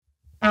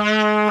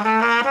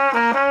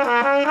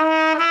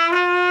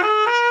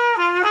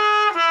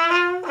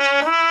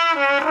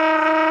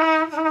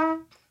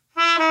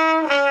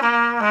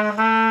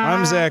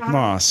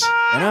Moss.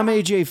 And I'm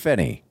AJ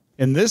Finney.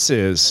 And this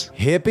is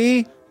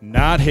Hippie?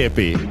 Not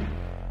Hippie.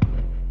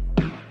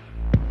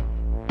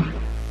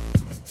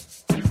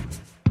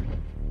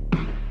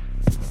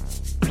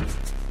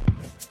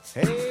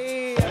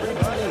 Hey,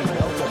 everybody.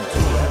 Welcome to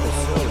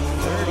episode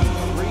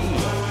 33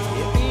 of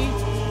Hippie?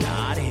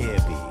 Not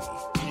Hippie.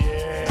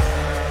 Yeah.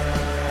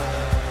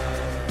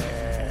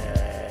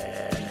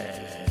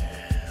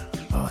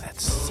 Oh, that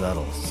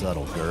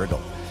subtle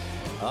gurgle.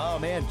 Oh,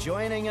 man,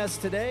 joining us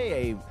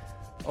today,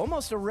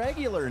 almost a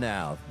regular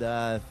now.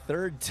 The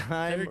third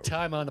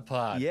time on the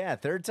pod. Yeah,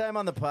 third time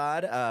on the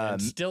pod.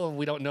 And still,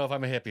 we don't know if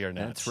I'm a hippie or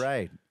not. That's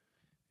right.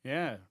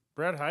 Yeah,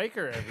 Brett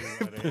Hiker,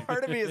 everybody.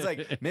 Part of me is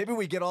like, maybe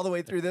we get all the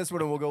way through this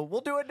one and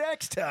we'll do it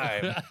next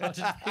time.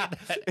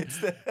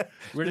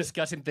 We're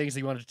discussing things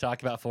that you wanted to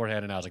talk about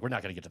beforehand, and I was like, we're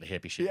not going to get to the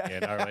hippie shit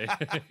again, are we?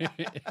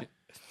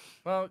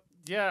 Well,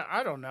 yeah,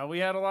 I don't know. We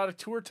had a lot of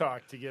tour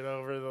talk to get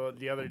over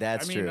the other.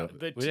 That's true.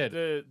 We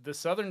did. The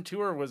Southern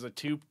tour was a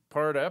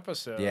 2-part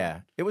episode. Yeah,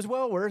 it was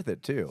well worth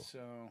it too. So,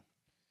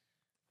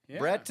 yeah.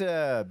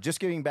 Brett, just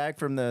getting back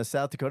from the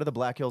South Dakota, the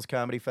Black Hills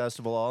Comedy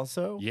Festival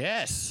also.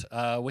 Yes,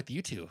 with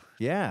you two.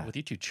 Yeah. With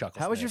you two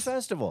chuckles. How was your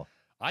festival?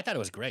 I thought it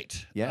was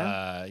great.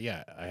 Yeah?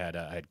 Yeah, I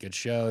had good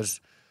shows.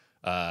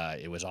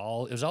 It was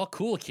all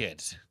cool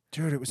kids.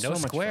 Dude, it was No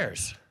so much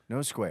squares. fun.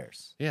 No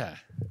squares. Yeah.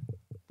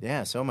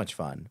 Yeah, so much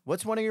fun.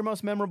 What's one of your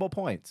most memorable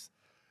points?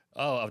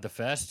 Oh, of the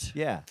fest?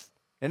 Yeah.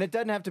 And it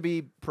doesn't have to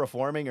be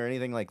performing or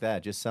anything like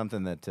that, just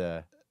something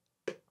that...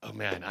 Oh,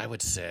 man, I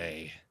would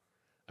say...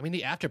 I mean,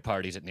 the after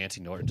parties at Nancy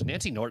Norton's.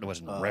 Nancy Norton was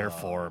in rare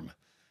form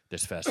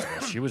this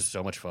festival. She was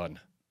so much fun.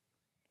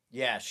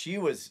 Yeah, she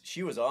was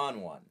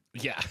on one.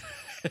 Yeah.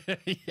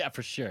 Yeah,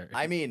 for sure.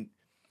 I mean,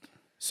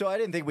 so I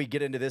didn't think we'd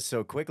get into this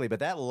so quickly, but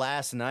that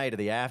last night of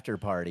the after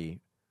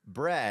party,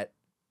 Brett,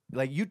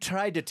 like you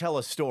tried to tell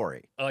a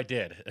story. Oh, I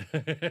did.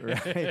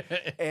 Right?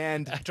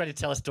 And I tried to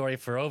tell a story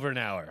for over an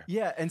hour.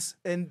 yeah,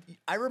 and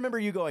I remember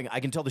you going, I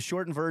can tell the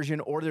shortened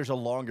version or there's a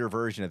longer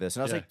version of this.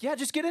 And I was like, yeah,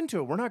 just get into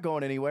it. We're not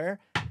going anywhere.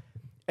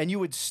 And you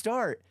would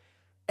start,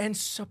 and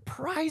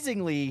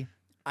surprisingly,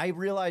 I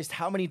realized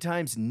how many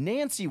times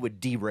Nancy would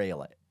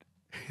derail it.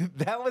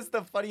 That was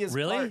the funniest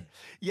Really? part.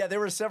 Yeah, there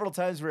were several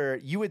times where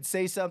you would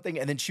say something,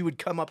 and then she would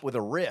come up with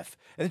a riff.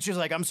 And then she was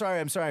like, I'm sorry.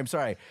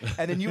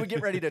 And then you would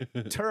get ready to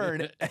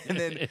turn, and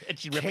then And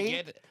she'd rip Kate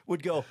again.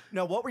 would go,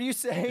 no, what were you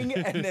saying?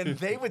 And then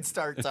they would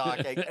start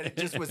talking, and it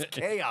just was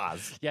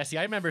chaos. Yeah, see,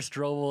 I remember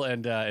Strobel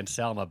and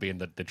Salma being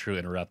the true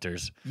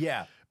interrupters.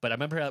 Yeah. But I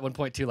remember at one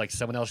point, too, like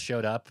someone else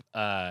showed up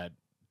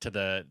to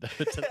the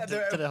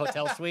to the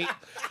hotel suite,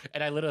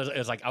 and I literally, it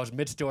was like I was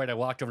mid-story, and I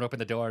walked over and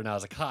opened the door, and I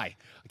was like, hi.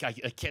 I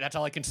can't, that's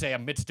all I can say.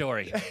 I'm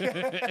mid-story.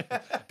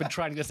 Been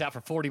trying this out for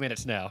 40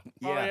 minutes now.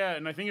 Oh, yeah,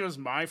 and I think it was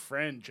my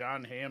friend,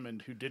 John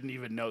Hammond, who didn't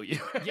even know you.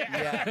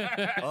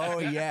 Yeah. Oh,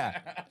 yeah.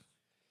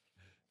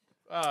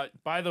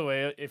 By the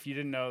way, if you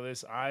didn't know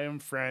this, I am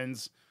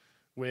friends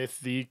with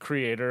the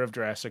creator of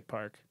Jurassic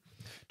Park.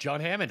 John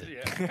Hammond.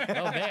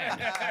 Yeah. Oh, man.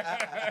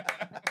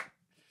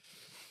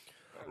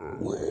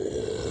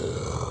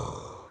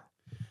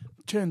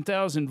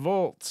 10,000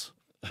 volts.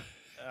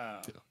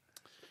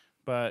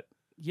 But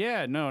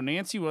yeah, no,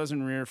 Nancy was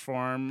in rare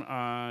form.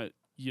 I'm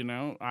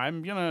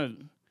gonna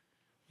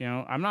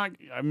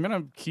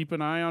keep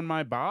an eye on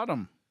my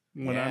bottom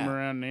when I'm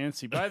around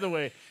Nancy. By the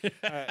way,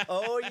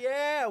 Oh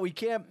yeah,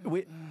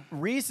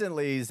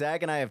 recently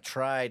Zach and I have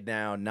tried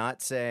now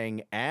not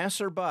saying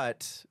ass or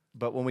butt,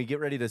 but when we get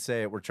ready to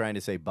say it, we're trying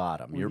to say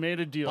bottom. we made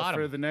a deal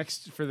bottom. for the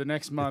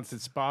next month.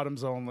 It's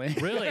bottoms only.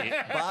 Really?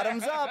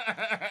 Bottoms up.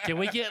 Can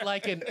we get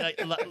like an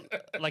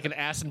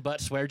ass and butt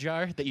swear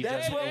jar that you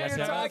That's just what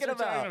you're talking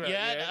about.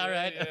 Yeah, all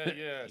right.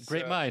 Yeah.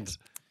 Great minds.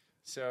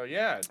 So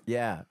yeah,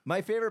 Yeah.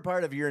 My favorite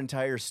part of your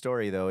entire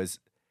story, though, is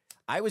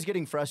I was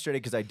getting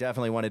frustrated because I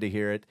definitely wanted to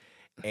hear it,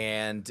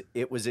 and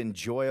it was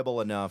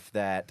enjoyable enough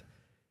that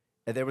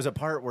there was a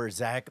part where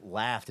Zach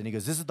laughed, and he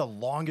goes, this is the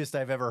longest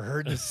I've ever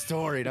heard this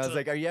story. And I was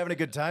like, are you having a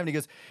good time? And he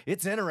goes,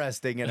 it's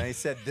interesting. And I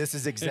said, this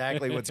is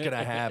exactly what's going to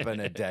happen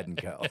at Dead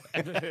 & Co.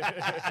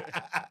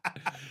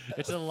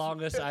 It's the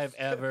longest I've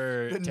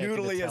ever The taken to tell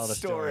noodliest the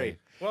story.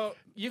 well,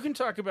 you can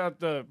talk about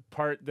the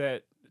part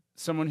that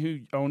someone who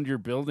owned your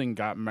building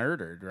got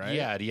murdered, right?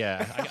 Yeah.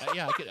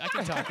 I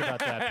can talk about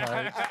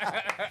that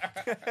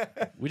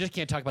part. We just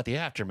can't talk about the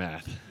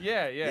aftermath.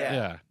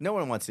 Yeah. No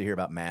one wants to hear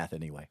about math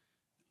anyway.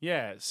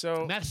 Yeah.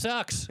 So Math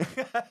sucks.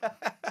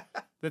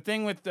 the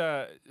thing with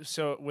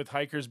with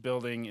Hiker's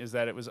building is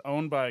that it was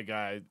owned by a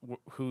guy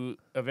who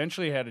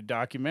eventually had a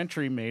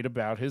documentary made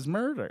about his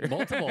murder.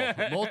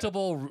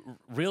 Multiple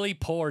really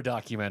poor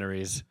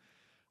documentaries.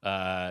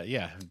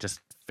 Just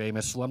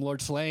famous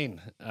slumlord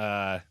slain.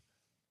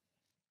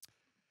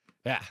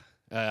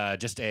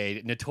 Just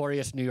a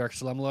notorious New York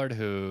slumlord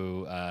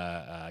who,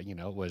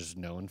 was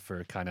known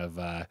for kind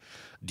of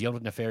dealing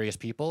with nefarious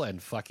people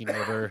and fucking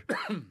over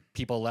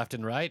people left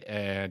and right,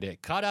 and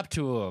it caught up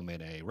to him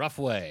in a rough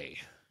way.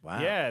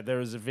 Wow. Yeah, there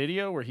was a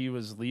video where he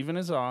was leaving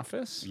his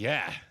office.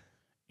 Yeah.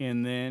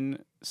 And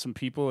then some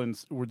people,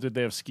 did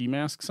they have ski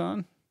masks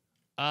on?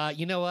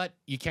 You know what?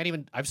 You can't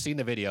even. I've seen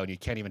the video, and you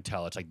can't even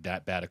tell it's like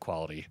that bad of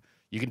quality.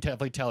 You can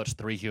definitely tell it's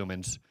 3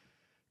 humans,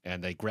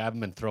 and they grab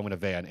him and throw him in a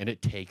van, and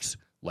it takes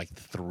like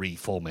 3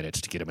 full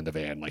minutes to get him in the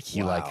van. Like he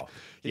Has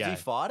he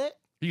fought it?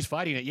 He's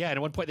fighting it, yeah. And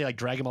at one point, they like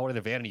drag him over to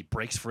the van, and he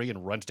breaks free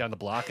and runs down the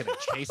block, and they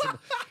chase him.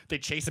 They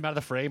chase him out of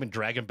the frame and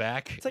drag him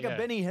back. It's like a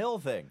Benny Hill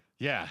thing.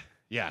 Yeah,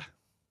 yeah.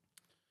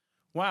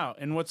 Wow.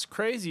 And what's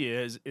crazy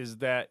is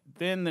that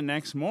then the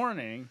next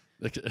morning,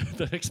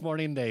 The next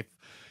morning,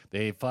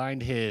 they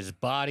find his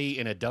body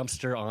in a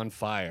dumpster on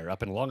fire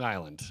up in Long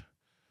Island.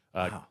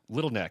 Wow.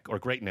 Little Neck or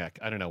Great Neck.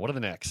 I don't know. What are the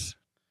necks?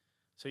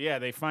 so yeah,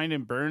 they find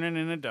him burning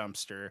in a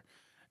dumpster.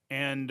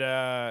 And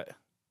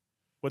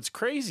what's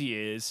crazy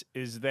is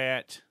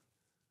that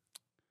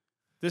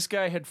this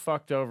guy had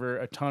fucked over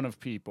a ton of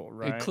people,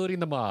 right? Including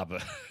the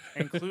mob.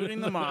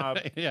 Including the mob.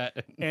 Yeah.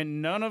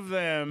 And none of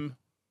them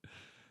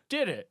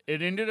did it.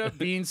 It ended up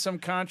being some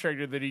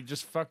contractor that he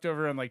just fucked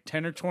over on like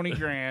 10 or 20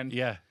 grand,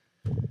 Yeah.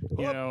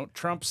 you know,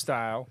 Trump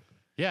style.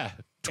 Yeah.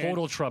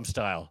 Total Trump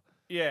style.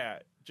 Yeah.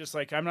 Just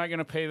like, I'm not going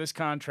to pay this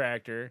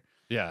contractor.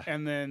 Yeah.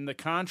 And then the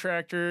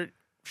contractor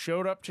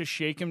showed up to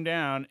shake him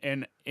down.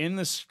 And in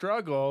the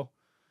struggle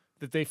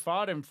that they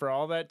fought him for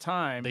all that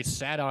time. They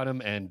sat on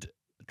him and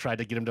tried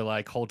to get him to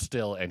like hold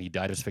still, and he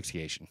died of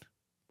asphyxiation.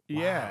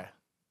 Yeah.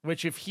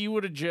 Which if he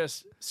would have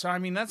just. So, I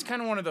mean, that's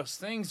kind of one of those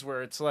things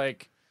where it's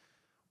like,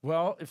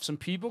 well, if some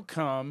people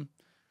come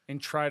and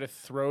try to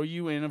throw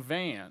you in a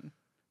van.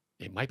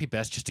 It might be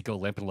best just to go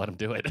limp and let him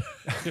do it.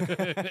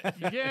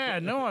 Yeah,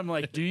 no, I'm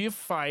like, do you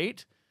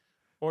fight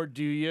or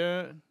do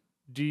you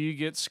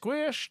get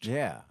squished?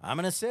 Yeah, I'm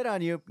going to sit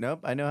on you. Nope,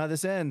 I know how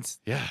this ends.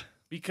 Yeah.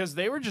 Because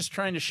they were just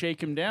trying to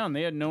shake him down.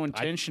 They had no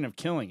intention of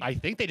killing him. I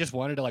think they just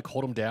wanted to like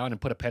hold him down and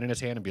put a pen in his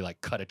hand and be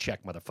like, cut a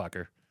check,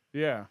 motherfucker.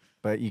 Yeah.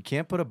 But you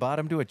can't put a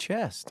bottom to a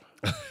chest.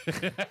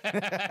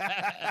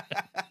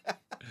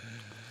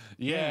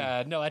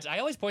 Yeah, no, I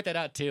always point that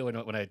out too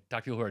when I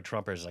talk to people who are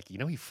Trumpers, like, you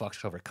know, he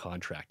fucks over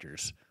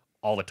contractors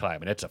all the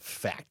time, and it's a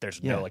fact.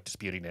 There's no like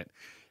disputing it,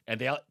 and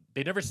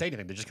they never say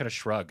anything. They just kind of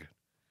shrug.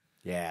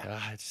 Yeah,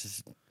 It's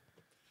just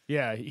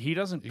Yeah, he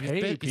doesn't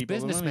pay he's people.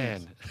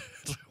 businessman.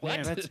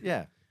 What? Man,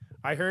 yeah.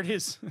 I heard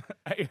his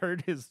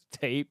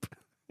tape.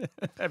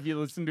 Have you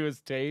listened to his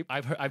tape?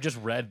 I've just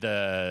read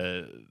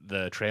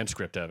the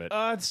transcript of it.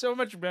 It's so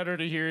much better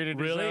to hear it in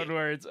his own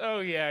words.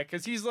 Oh yeah,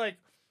 because he's like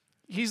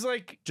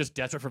Just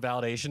desperate for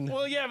validation.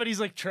 well, yeah, but he's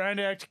like trying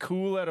to act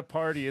cool at a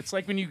party. It's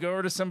like when you go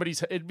over to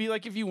somebody's. It'd be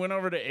like if you went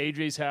over to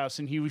AJ's house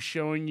and he was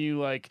showing you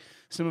like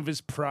some of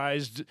his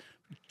prized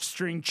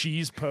string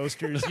cheese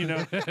posters. You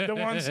know, the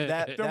ones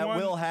That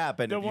will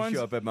happen if you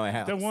show up at my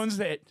house. The ones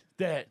that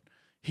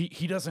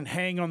he doesn't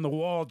hang on the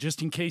wall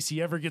just in case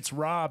he ever gets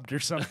robbed or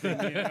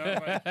something. You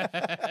know?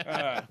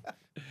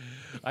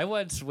 I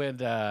once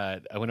when I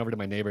went over to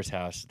my neighbor's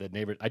house. The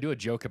neighbor, I do a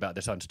joke about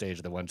this on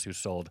stage. The ones who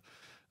sold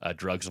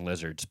drugs and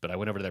lizards, but I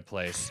went over to their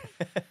place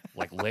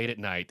like late at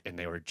night, and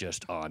they were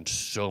just on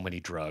so many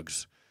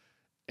drugs.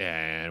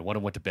 And one of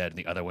them went to bed, and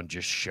the other one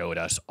just showed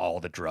us all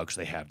the drugs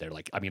they have there.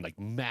 Like, I mean, like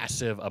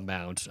massive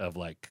amounts of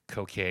like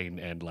cocaine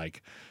and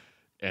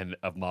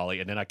of Molly.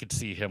 And then I could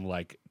see him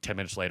like 10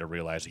 minutes later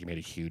realize he made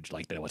a huge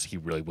he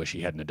really wish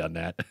he hadn't have done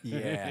that.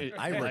 Yeah,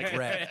 I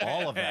regret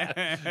all of that.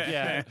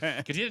 Yeah,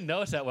 because he didn't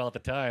know us that well at the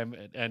time,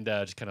 and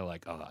just kind of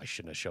like, oh, I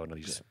shouldn't have shown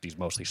these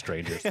mostly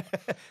strangers.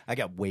 I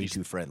got way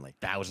too friendly.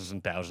 Thousands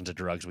and thousands of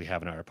drugs we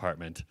have in our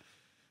apartment.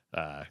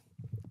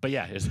 But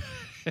yeah,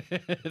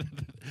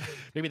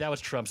 maybe that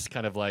was Trump's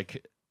kind of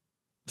like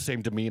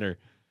same demeanor.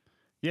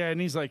 Yeah, and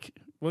he's like,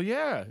 well,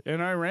 yeah,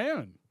 and I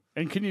ran.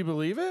 And can you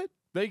believe it?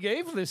 They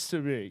gave this to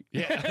me.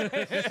 Yeah.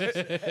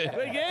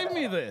 They gave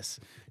me this,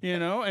 you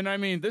know? And I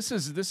mean, this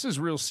is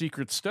real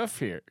secret stuff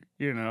here,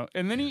 you know?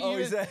 And then he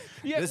Is that?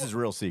 Yeah, this is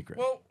real secret.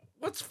 Well,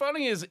 what's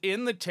funny is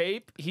in the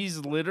tape, he's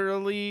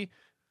literally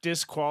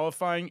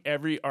disqualifying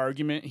every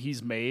argument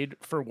he's made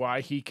for why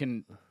he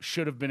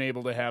should have been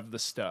able to have the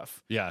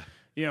stuff. Yeah.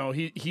 You know,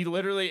 he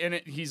literally,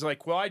 he's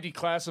like, well, I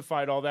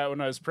declassified all that when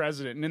I was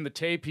president. And in the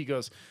tape, he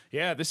goes,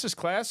 yeah, this is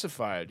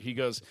classified. He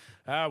goes,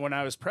 when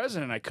I was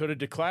president, I could have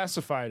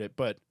declassified it,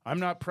 but I'm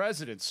not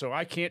president, so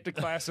I can't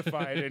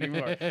declassify it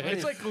anymore.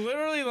 It's like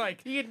literally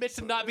like. He admits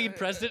to not being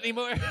president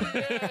anymore.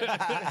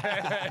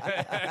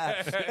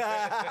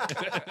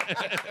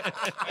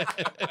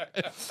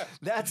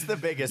 That's the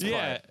biggest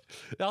part.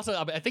 Also,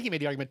 I think he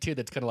made the argument, too,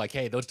 that's kind of like,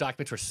 hey, those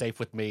documents were safe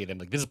with me. And I'm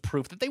like, this is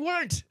proof that they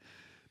weren't.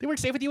 They weren't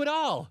safe with you at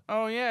all.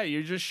 Oh, yeah.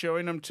 You're just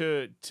showing them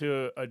to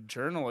a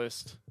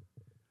journalist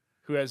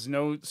who has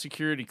no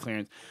security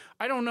clearance.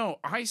 I don't know.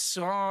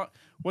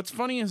 What's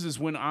funny is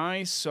when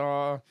I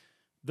saw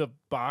the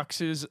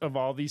boxes of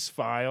all these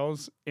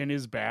files in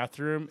his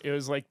bathroom, it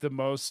was like the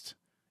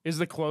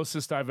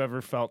closest I've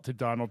ever felt to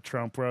Donald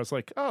Trump, where I was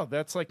like, oh,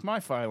 that's like my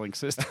filing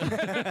system.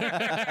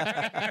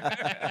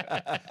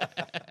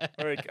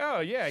 Like, oh,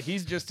 yeah,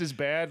 he's just as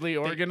badly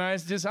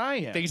organized as I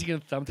am. Things you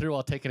can thumb through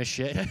while taking a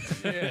shit.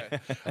 Yeah.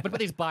 But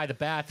these by the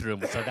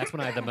bathroom, so that's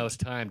when I had the most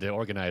time to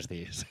organize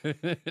these.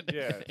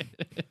 Yeah.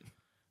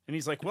 And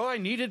he's like, well, I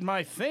needed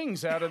my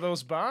things out of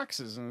those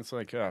boxes. And it's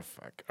like, oh,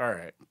 fuck. All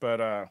right.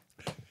 But,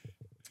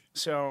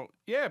 so,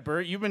 yeah,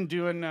 Bert, you've been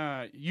doing,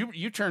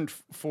 you turned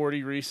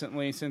 40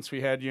 recently since we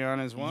had you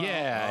on as well.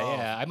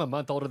 Yeah. I'm a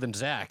month older than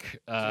Zach.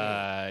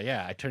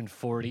 Yeah, I turned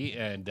 40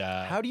 and...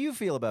 How do you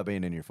feel about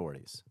being in your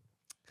 40s?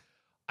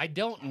 I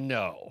don't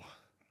know.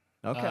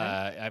 Okay.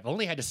 I've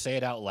only had to say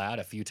it out loud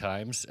a few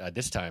times.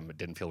 This time it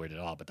didn't feel weird at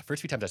all. But the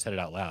first few times I said it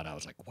out loud, I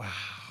was like, wow.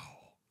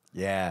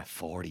 Yeah.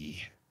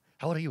 40.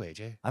 How old are you,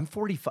 AJ? I'm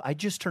 45. I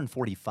just turned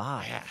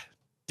 45. Yeah.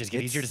 Does it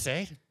get easier to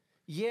say?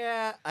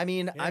 Yeah, I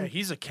mean, Yeah,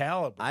 he's a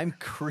caliber. I'm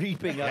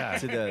creeping up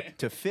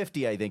to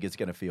 50. I think it's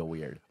going to feel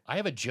weird. I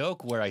have a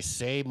joke where I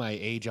say my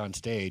age on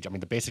stage. I mean,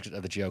 the basics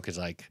of the joke is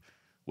like,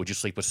 would you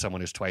sleep with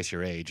someone who's twice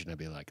your age? And I'd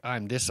be like,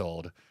 I'm this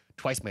old.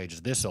 Twice my age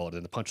is this old.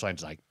 And the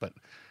punchline's like, but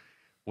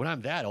when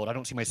I'm that old, I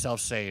don't see myself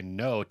saying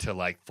no to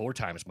like 4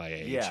 times my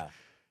age. Yeah.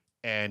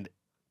 And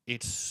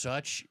it's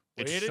such...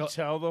 Way to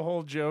tell the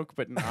whole joke,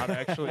 but not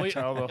actually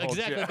tell the whole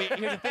exactly, joke. But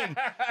here's the thing.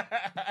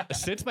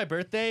 Since my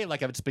birthday,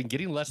 like it's been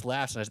getting less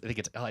laughs, and I think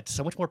it's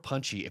so much more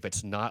punchy if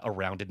it's not a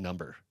rounded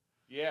number.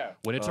 Yeah.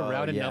 When it's a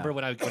rounded number,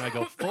 when I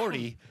go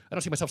 40, I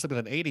don't see myself sleeping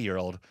with an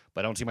 80-year-old,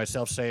 but I don't see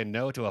myself saying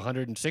no to a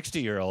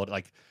 160-year-old.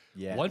 Like,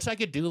 once I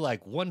could do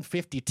like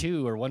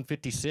 152 or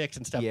 156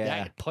 and stuff,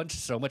 that punched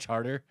so much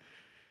harder.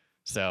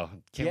 So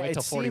can't wait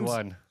till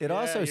 41. It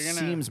also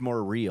seems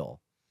more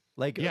real.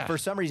 Like, for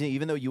some reason,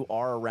 even though you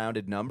are a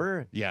rounded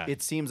number,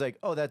 it seems like,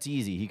 oh, that's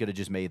easy. He could have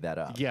just made that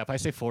up. Yeah, if I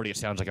say 40, it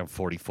sounds like I'm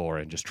 44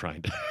 and just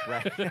trying to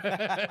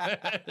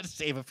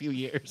save a few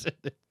years.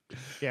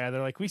 Yeah,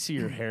 they're like, we see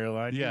your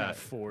hairline. You're not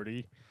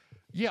 40.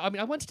 Yeah, I mean,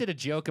 I once did a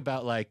joke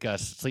about like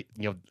sleep.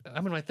 You know,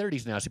 I'm in my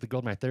 30s now, sleeping girl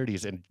in my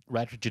 30s, and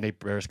right after Janae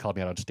Barris called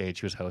me out on stage,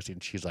 she was hosting,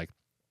 and she's like,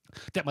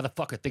 that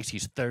motherfucker thinks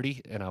he's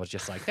 30, and I was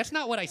just like, that's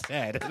not what I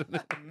said.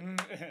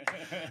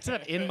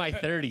 Instead of in my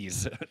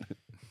 30s.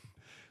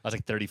 I was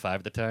like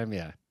 35 at the time.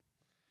 Yeah.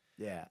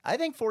 Yeah. I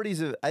think 40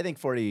 is, I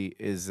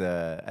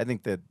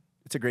think that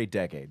it's a great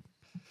decade.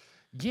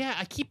 Yeah.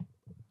 I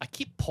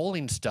keep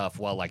pulling stuff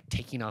while like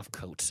taking off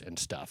coats and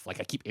stuff. Like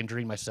I keep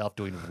injuring myself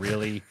doing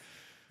really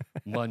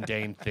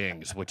mundane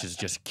things, which is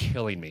just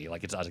killing me.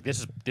 Like I was like,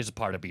 this is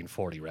part of being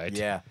 40, right?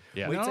 Yeah.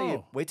 Yeah.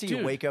 Wait till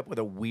you wake up with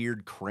a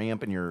weird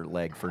cramp in your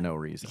leg for no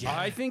reason. Yeah.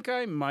 I think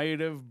I might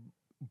have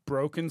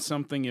broken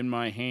something in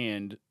my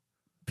hand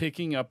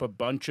picking up a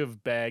bunch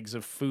of bags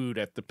of food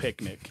at the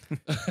picnic.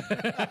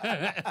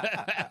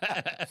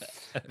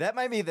 That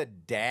might be the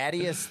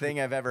daddiest thing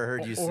I've ever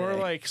heard you say. Or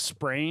like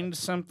sprained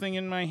something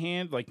in my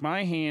hand. Like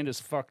my hand is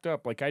fucked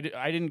up. Like I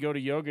didn't go to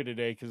yoga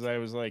today because I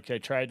was like, I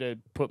tried to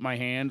put my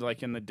hand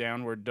like in the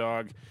downward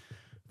dog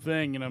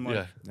thing, and I'm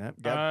like,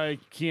 I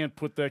can't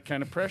put that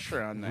kind of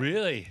pressure on that.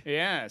 Really?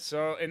 Yeah.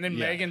 So, and then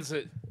Megan's,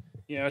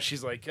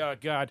 she's like, oh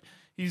God,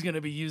 he's going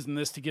to be using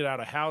this to get out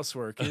of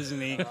housework,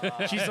 isn't he?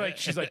 She's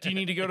like, do you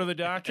need to go to the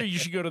doctor? You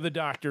should go to the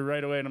doctor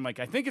right away. And I'm like,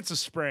 I think it's a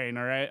sprain.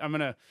 All right.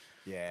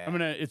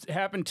 It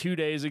happened 2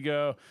 days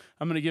ago.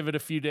 I'm going to give it a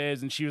few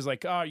days. And she was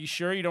like, oh, you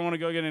sure you don't want to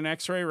go get an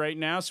x-ray right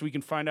now so we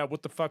can find out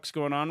what the fuck's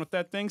going on with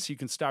that thing so you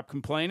can stop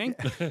complaining?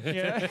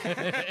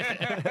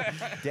 Yeah.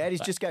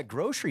 Daddy's just got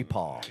grocery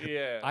paw.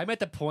 Yeah. I'm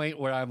at the point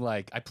where I'm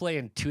like, I play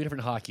in 2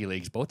 different hockey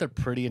leagues. Both are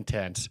pretty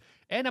intense.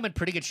 And I'm in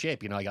pretty good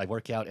shape. You know, I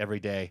work out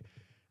every day.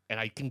 And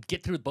I can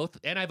get through both,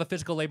 and I have a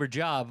physical labor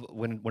job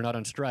when we're not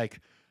on strike,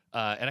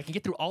 and I can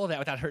get through all of that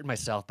without hurting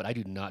myself, but I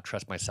do not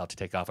trust myself to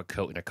take off a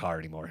coat in a car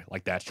anymore.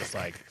 Like, that's just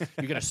like,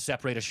 you're going to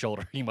separate a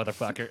shoulder, you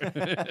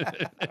motherfucker.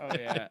 Oh,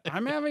 yeah.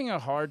 I'm having a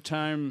hard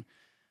time.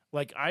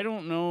 Like, I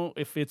don't know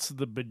if it's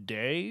the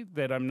bidet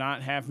that I'm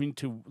not having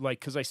to, like,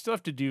 because I still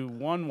have to do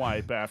one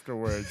wipe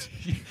afterwards.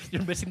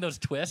 You're missing those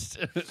twists?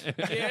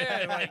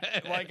 Yeah,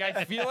 like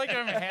I feel like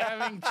I'm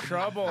having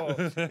trouble.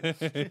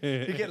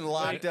 You're getting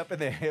locked up in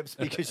the hips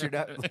because you're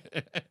not...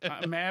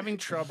 I'm having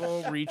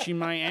trouble reaching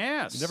my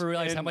ass. You never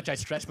realized how much I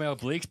stretch my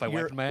obliques by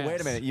wiping my ass.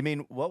 Wait a minute. You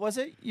mean, what was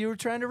it you were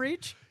trying to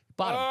reach?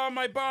 Bottom. Oh,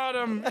 my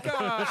bottom.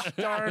 Gosh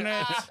darn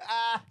it.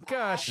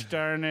 Gosh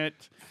darn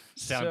it.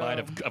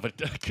 Soundbite of a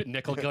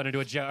nickel going into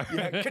a jar.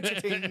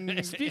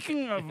 Yeah,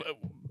 speaking of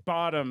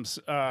bottoms,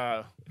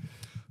 so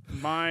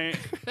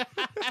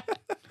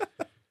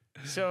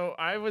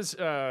I was,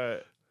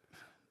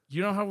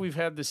 you know how we've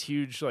had this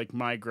huge like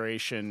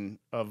migration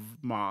of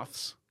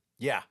moths?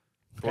 Yeah,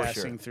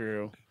 passing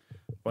through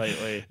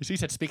lately. So he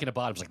said, speaking of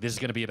bottoms, like, this is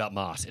going to be about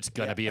moss. It's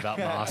going to be about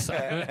moss.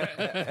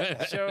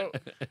 So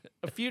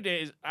a few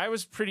days, I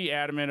was pretty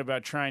adamant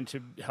about trying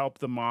to help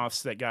the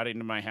moths that got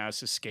into my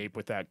house escape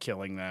without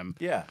killing them.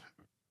 Yeah.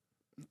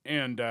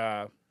 And,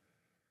 I'd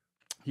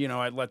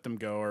let them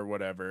go or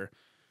whatever.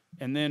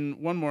 And then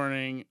one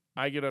morning,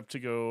 I get up to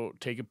go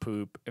take a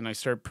poop, and I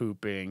start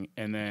pooping,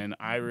 and then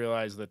I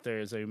realize that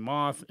there's a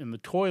moth in the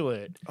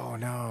toilet. Oh,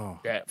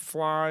 no. That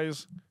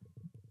flies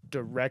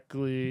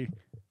directly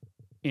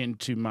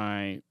into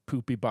my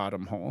poopy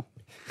bottom hole.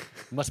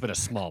 Must have been a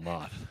small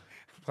moth.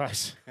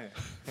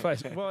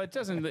 Flies. Well, it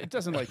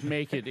doesn't like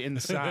make it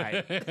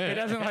inside. It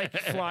doesn't like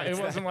fly. It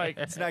wasn't like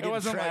It's not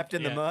getting trapped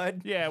in the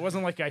mud. Yeah, it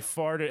wasn't like I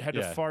had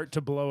to fart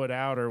to blow it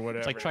out or whatever.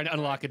 It's like trying to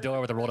unlock a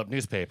door with a rolled up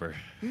newspaper.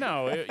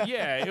 No,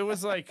 it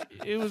was like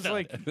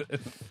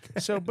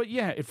so. But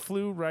yeah, it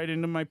flew right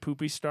into my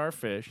poopy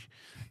starfish,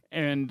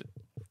 and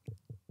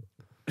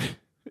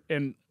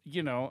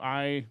you know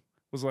I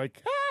was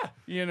like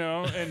you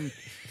know and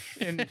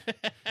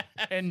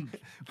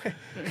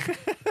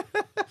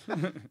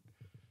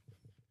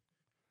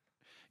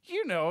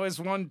you know, as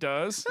one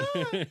does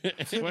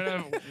when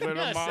a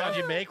moth sound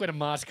you make when a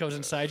moth goes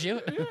inside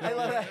you. I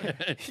love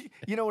that.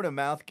 You know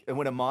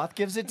when a moth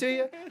gives it to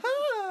you?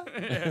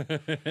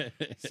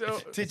 So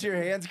did your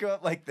hands go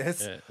up like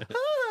this?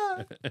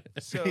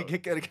 so You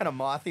get kind of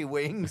mothy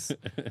wings.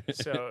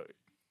 so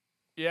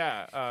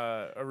yeah,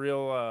 a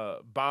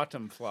real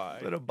bottom fly.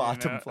 Little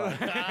bottom fly.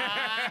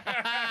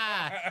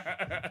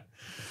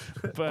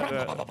 But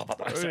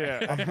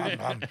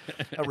yeah,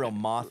 A real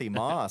mothy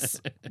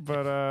moss.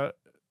 but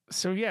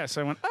so yes,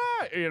 I went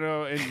you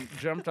know, and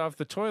jumped off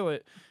the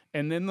toilet,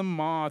 and then the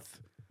moth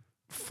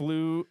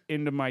flew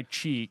into my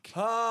cheek.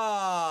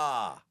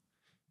 Ah.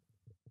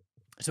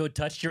 So it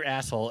touched your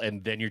asshole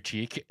and then your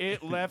cheek.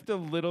 It left a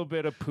little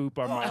bit of poop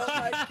on my Oh cheek.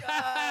 my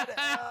god.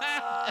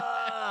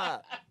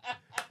 Ah.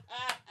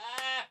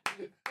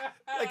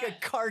 Like a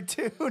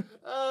cartoon.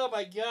 Oh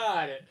my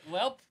god.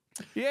 Well,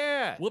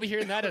 Yeah, we'll be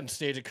hearing that on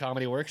stage at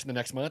Comedy Works in the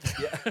next month.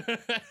 Yeah.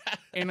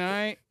 and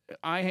I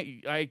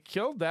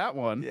killed that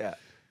one. Yeah.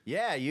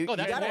 Yeah, you Oh,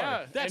 that's gotta-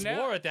 war. That's and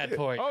now- war at that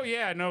point. Oh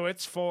yeah, no,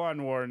 it's full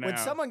on war now. When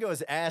someone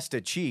goes ass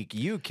to cheek,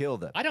 you kill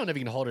them. I don't know if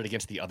you can hold it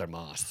against the other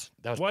moths.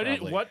 That was what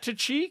probably to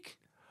cheek?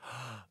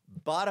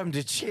 Bottom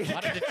to cheek.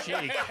 Bottom to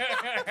cheek.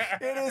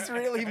 It is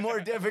really more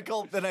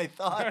difficult than I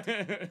thought.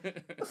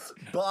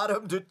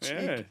 Bottom to cheek.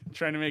 Yeah,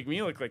 trying to make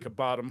me look like a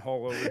bottom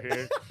hole over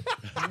here.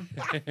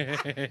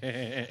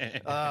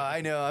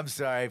 I know. I'm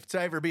sorry.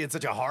 Sorry for being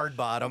such a hard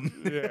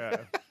bottom. Yeah.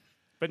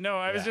 But no,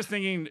 I was just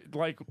thinking,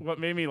 like, what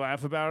made me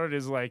laugh about it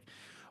is, like,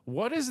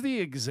 what is the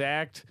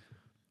exact,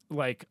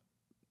 like,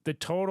 the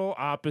total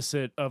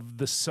opposite of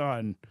the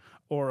sun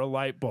or a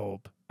light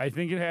bulb? I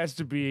think it has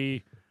to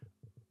be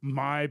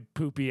my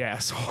poopy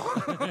asshole.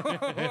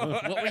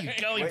 What were you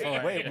going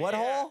for? Wait, what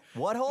hole?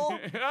 What hole?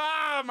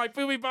 My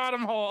poopy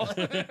bottom hole.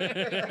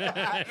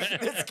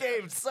 This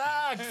game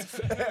sucks.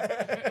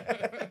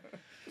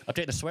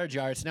 Update the swear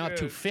jar. It's now up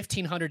to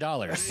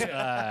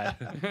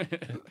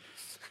 $1,500.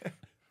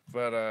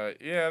 But,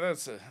 yeah,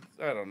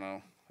 I don't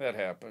know. That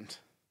happened.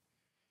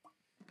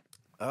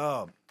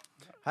 Oh.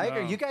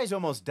 Hiker, No. you guys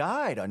almost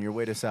died on your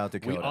way to South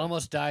Dakota. We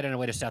almost died on our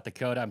way to South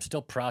Dakota. I'm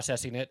still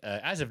processing it.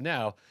 As of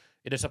now,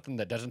 it is something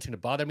that doesn't seem to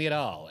bother me at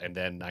all. And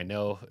then I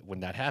know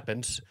when that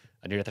happens,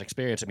 a near-death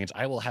experience, it means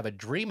I will have a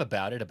dream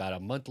about it about a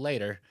month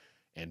later,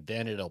 and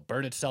then it'll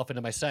burn itself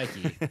into my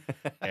psyche.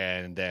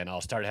 And then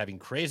I'll start having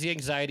crazy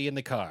anxiety in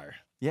the car.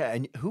 Yeah,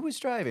 and who was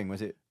driving?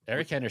 Was it?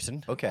 Eric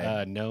Henderson.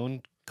 Okay.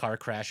 Known car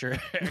crasher.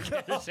 Eric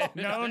Henderson.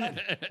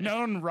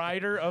 known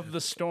rider of the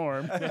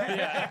storm.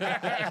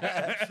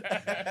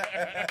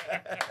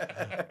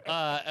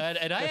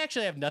 And I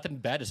actually have nothing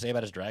bad to say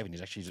about his driving.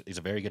 He's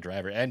a very good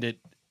driver, and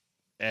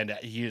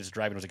his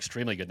driving was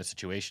extremely good in the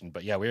situation.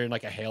 But yeah, we were in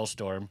like a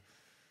hailstorm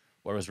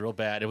where it was real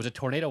bad. It was a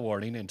tornado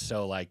warning, and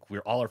so like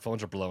all our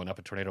phones were blowing up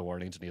at tornado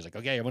warnings. And he was like,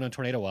 "Okay, I'm on a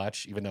tornado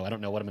watch, even though I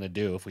don't know what I'm going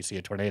to do if we see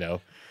a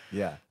tornado."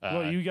 Yeah.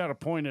 Well, you got to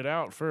point it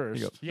out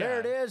first. There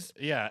it is.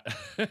 Yeah,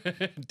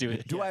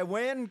 Do I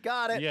win?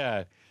 Got it.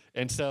 Yeah,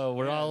 and so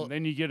we're all. And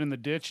then you get in the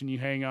ditch and you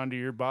hang on to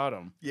your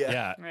bottom.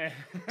 Yeah.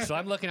 So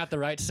I'm looking out the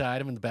right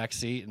side. I'm in the back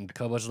seat, and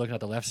Kobo's looking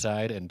out the left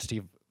side, and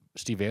Steve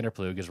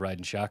Vanderplug is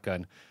riding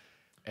shotgun.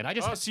 And I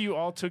just so you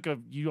all took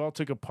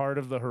a part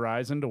of the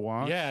horizon to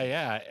watch.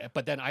 yeah.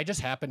 But then I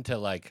just happened to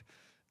like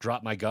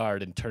drop my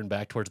guard and turn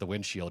back towards the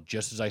windshield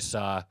just as I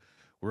saw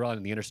we're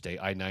on the interstate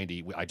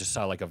I-90. I just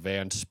saw like a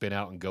van spin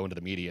out and go into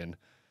the median,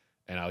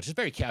 and I was just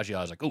very casual.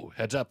 I was like, "Oh,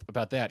 heads up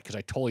about that," because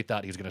I totally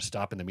thought he was going to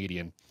stop in the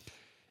median,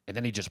 and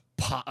then he just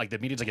like the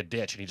median's like a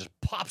ditch, and he just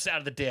pops out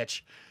of the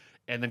ditch,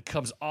 and then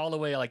comes all the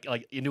way like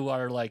into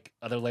our like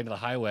other lane of the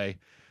highway,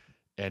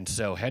 and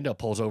so Hendo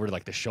pulls over to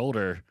like the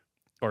shoulder.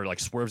 Or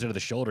like swerves into the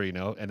shoulder, you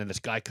know, and then this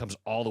guy comes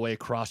all the way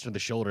across into the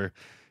shoulder,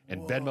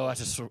 and Venmo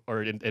has to,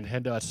 and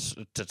Hendo has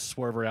to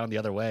swerve around the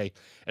other way.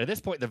 And at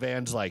this point, the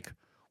van's like,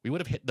 we would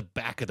have hit the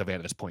back of the van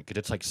at this point because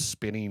it's like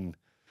spinning,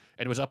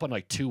 and it was up on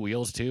like two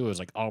wheels too. It was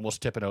like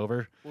almost tipping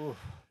over. Oof.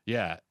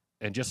 Yeah,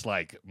 and just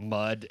like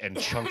mud and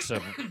chunks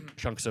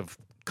of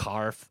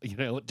car, you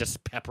know,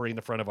 just peppering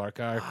the front of our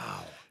car. Wow.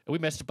 And we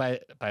missed it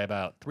by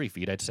about 3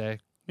 feet, I'd say.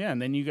 Yeah, and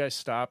then you guys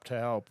stopped to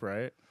help,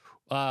 right?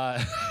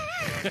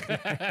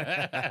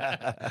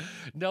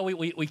 No,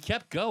 we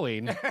kept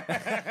going.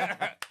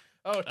 To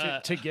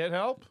get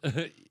help?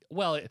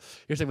 Well, here's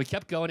the thing. We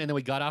kept going, and then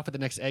we got off at the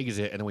next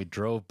exit, and then we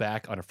drove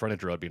back on a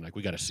frontage road being like,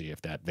 we got to see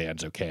if that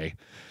van's okay.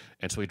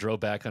 And so we drove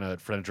back on a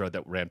frontage road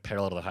that ran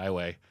parallel to the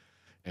highway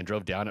and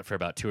drove down it for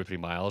about 2 or 3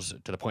 miles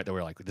to the point that we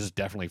were like, this is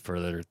definitely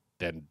further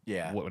than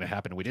Yeah. when it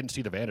happened. We didn't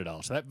see the van at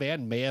all. So that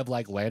van may have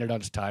like landed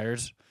on its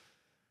tires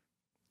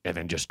and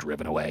then just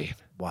driven away.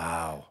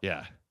 Wow.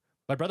 Yeah.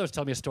 My brother was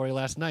telling me a story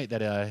last night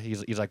that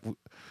he's like,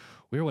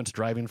 we were once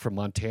driving from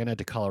Montana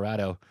to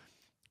Colorado,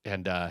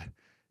 and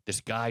this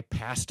guy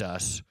passed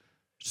us,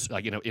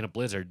 like in a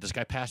blizzard. This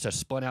guy passed us,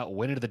 spun out,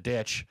 went into the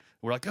ditch.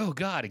 We're like, oh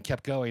God, and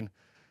kept going.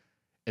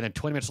 And then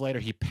 20 minutes later,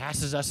 he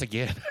passes us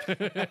again.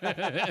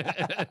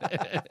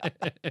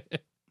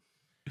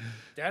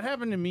 That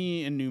happened to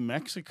me in New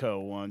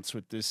Mexico once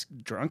with this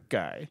drunk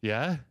guy.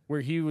 Yeah?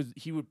 Where he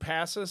would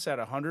pass us at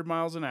 100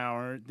 miles an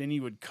hour, then he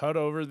would cut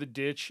over the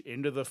ditch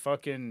into the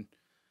fucking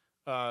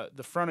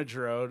the frontage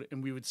road,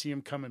 and we would see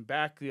him coming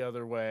back the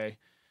other way.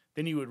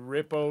 Then he would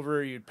rip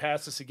over, he'd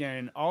pass us again.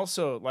 And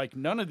also, like,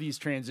 none of these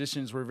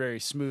transitions were very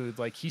smooth.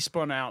 Like, he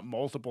spun out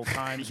multiple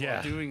times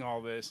while doing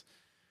all this.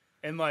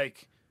 And,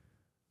 like,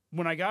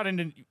 when I got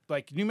into,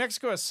 like, New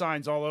Mexico has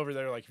signs all over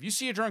there, like, if you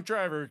see a drunk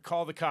driver,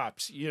 call the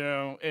cops, you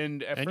know?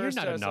 And at first,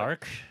 you're not a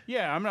narc. Like,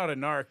 yeah, I'm not a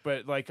narc,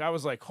 but, like, I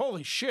was like,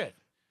 holy shit.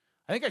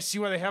 I think I see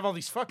why they have all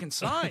these fucking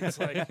signs.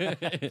 Like,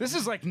 this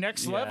is like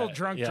next level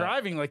drunk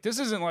driving. Like, this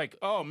isn't like,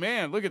 oh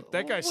man, look at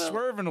that guy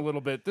swerving a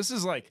little bit. This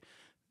is like,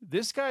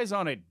 this guy's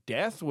on a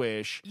death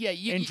wish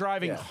and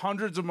driving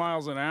hundreds of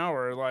miles an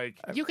hour. Like,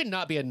 you can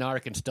not be a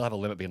narc and still have a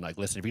limit being like,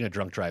 listen, if you're going to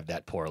drunk drive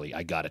that poorly,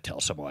 I got to tell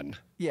someone.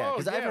 Yeah,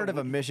 because I've heard of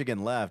a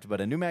Michigan left,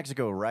 but a New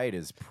Mexico right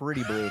is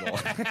pretty brutal.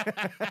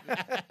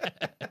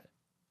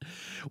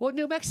 Well,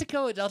 New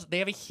Mexico, they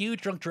have a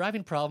huge drunk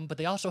driving problem, but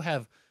they also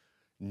have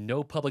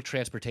no public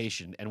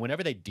transportation. And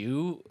whenever they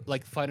do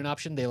like find an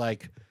option, they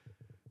like,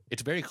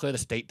 it's very clear the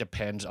state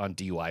depends on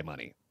DUI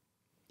money.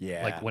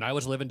 Yeah. Like when I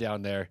was living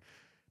down there,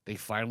 they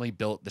finally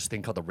built this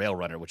thing called the Rail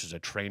Runner, which is a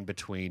train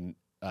between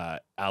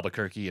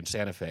Albuquerque and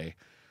Santa Fe,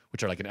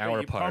 which are like an hour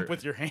apart. Pump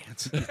with your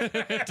hands.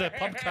 It's a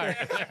pump car.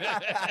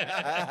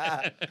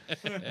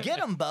 Get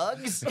them,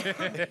 bugs.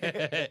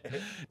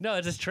 No,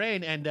 it's this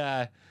train, and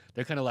they're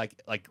kind of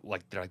like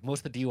they're like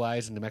most of the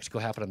DUIs in New Mexico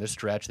happen on this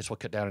stretch. This will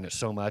cut down on it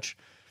so much.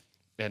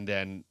 And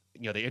then,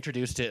 you know, they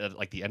introduced it at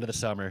like the end of the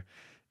summer.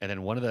 And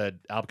then one of the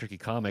Albuquerque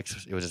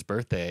comics, it was his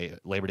birthday,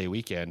 Labor Day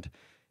weekend.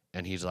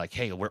 And he's like,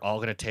 hey, we're all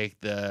going to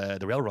take the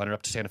Rail Runner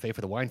up to Santa Fe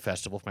for the wine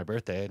festival for my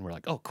birthday. And we're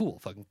like, oh, cool,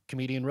 fucking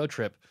comedian road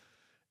trip.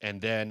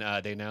 And then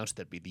they announced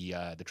that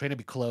the train would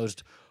be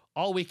closed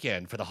all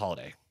weekend for the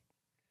holiday.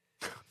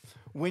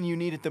 When you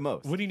need it the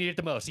most. When you need it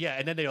the most, yeah.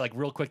 And then they're like,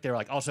 real quick, they're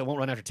like, also, it won't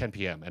run after 10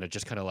 p.m. And it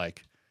just kind of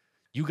like,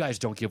 you guys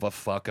don't give a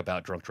fuck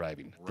about drunk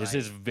driving. Right. This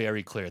is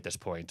very clear at this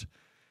point.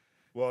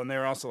 Well, and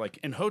they're also like,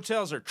 and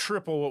hotels are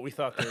triple what we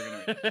thought they were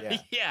going to be.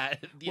 Yeah.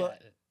 Well,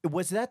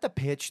 was that the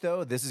pitch,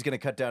 though? This is going to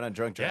cut down on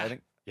drunk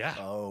driving? Yeah.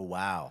 Oh,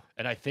 wow.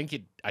 And I think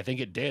it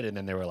did. And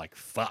then they were like,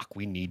 fuck,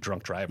 we need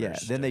drunk drivers. Yeah,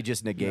 then they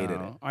just negated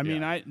it. I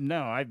mean,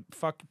 I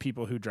fuck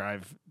people who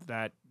drive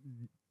that.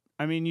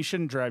 I mean, you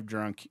shouldn't drive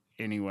drunk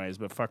anyways,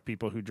 but fuck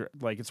people who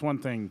like, it's one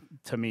thing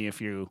to me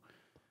if you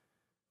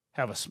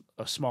have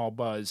a small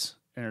buzz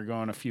and are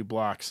going a few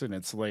blocks and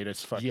it's late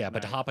as fucking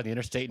but to hop on the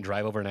interstate and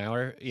drive over an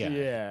hour,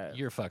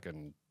 you're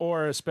fucking.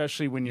 Or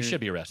especially when you should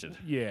be arrested.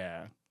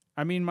 Yeah,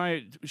 I mean,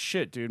 my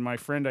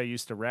friend I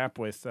used to rap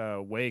with,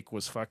 Wake,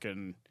 was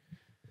fucking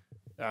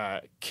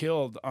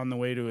killed on the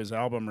way to his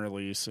album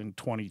release in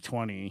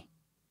 2020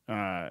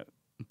 by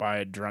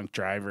a drunk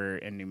driver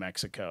in New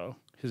Mexico.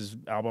 His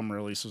album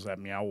release was at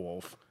Meow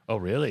Wolf. Oh,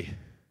 really?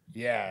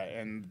 Yeah,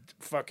 and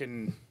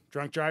fucking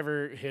drunk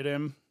driver hit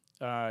him.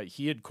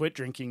 He had quit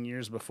drinking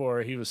years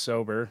before. He was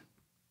sober,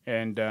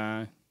 and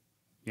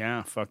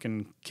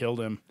fucking killed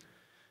him.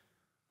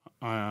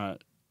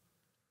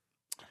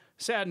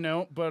 Sad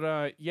note,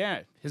 but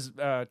his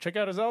check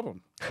out his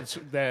album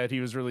that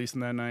he was releasing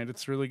that night.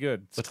 It's really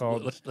good. It's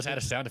called. Let's add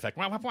a sound effect.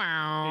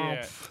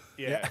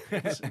 Yeah.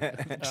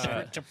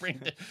 To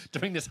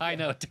bring this high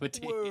note to a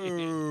T.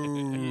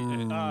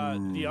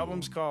 The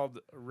album's called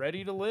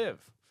 "Ready to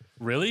Live."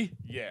 Really?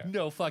 Yeah.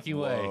 No fucking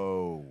way.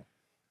 Whoa.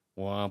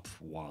 Womp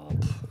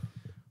womp.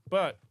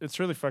 But it's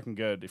really fucking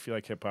good. If you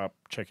like hip hop,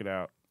 check it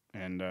out.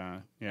 And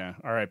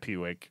R.I.P.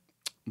 Wake.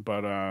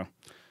 But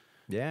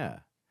yeah.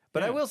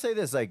 But I will say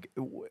this, like,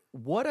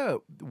 what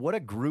a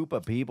group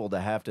of people to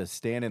have to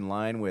stand in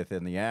line with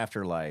in the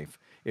afterlife,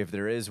 if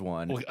there is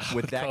one,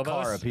 with that Kobos?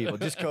 car of people.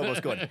 Just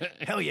Kobos going,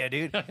 hell yeah,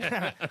 dude.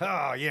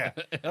 Oh, yeah.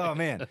 Oh,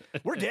 man.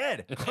 We're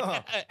dead. Oh,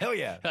 hell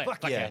yeah.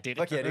 Fuck yeah, dude.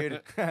 Fuck yeah,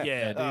 dude.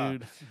 yeah,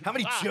 dude. How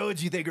many chodes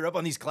do you think are up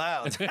on these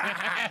clouds?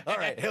 All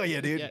right. Hell yeah,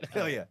 dude.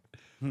 Hell yeah.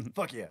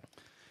 Fuck yeah.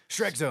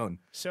 Shrek Zone.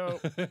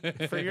 So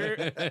for your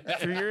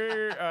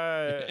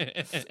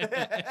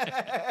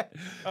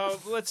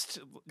let's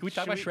Can we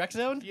talk about Shrek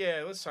Zone?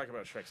 Yeah, let's talk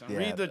about Shrek Zone. Yeah.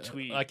 Read the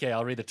tweet. Okay,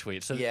 I'll read the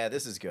tweet. So Yeah,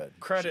 this is good.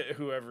 Credit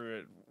whoever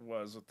it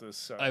was with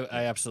this.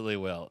 I absolutely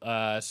will.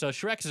 So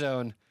Shrek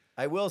Zone.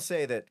 I will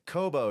say that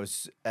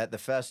Kobos at the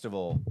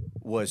festival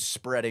was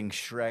spreading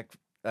Shrek.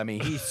 I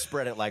mean, he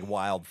spread it like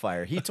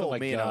wildfire. He told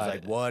me, and I was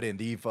like, what in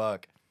the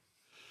fuck?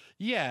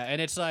 Yeah, and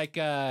it's like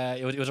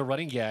it was a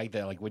running gag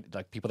that like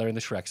people that are in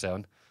the Shrek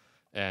Zone,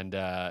 and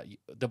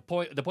the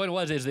point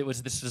was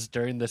this is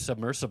during the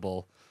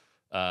submersible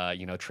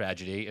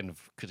tragedy. And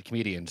the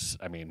comedians,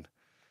 I mean,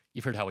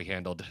 you've heard how we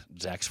handled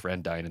Zach's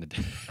friend dying in the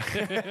day.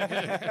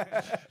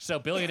 So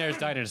billionaires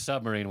dying in a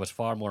submarine was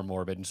far more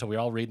morbid. And so we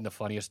were all reading the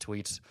funniest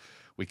tweets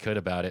we could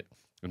about it.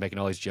 We're making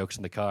all these jokes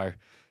in the car.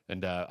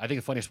 And I think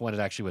the funniest one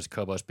actually was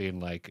Kobos being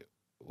like,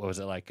 what was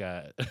it like?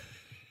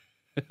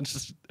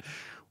 Just,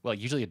 well,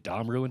 usually a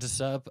Dom ruins a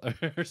sub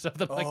or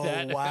something like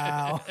that.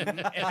 Wow.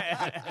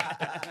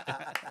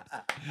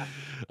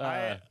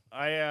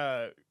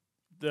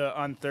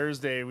 On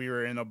Thursday we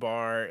were in a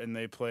bar and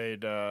they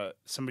played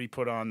somebody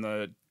put on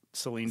the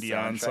Celine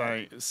Dion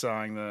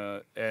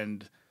song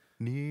and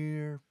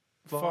near,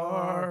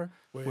 far,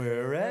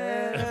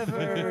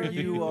 wherever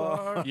you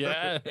are.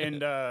 Yeah.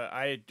 And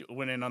I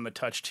went in on the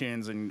touch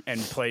tunes and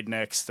played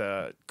next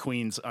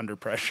Queen's Under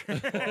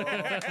Pressure.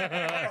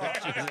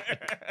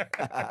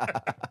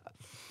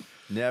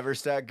 Never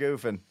stop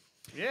goofing.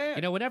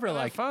 Yeah. Whenever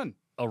like fun.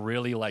 a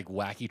really like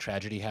wacky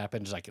tragedy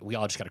happens, like we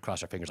all just got to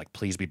cross our fingers, like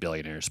please be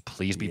billionaires,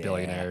 please be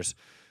billionaires,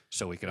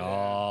 so we can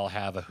all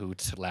have a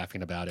hoot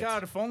laughing about it.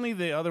 God, if only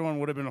the other one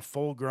would have been a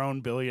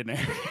full-grown billionaire.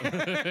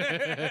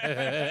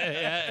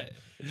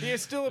 He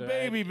is still a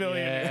baby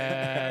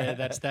billionaire.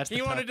 Yeah, that's.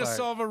 He wanted to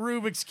solve a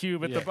Rubik's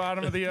Cube at the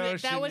bottom of the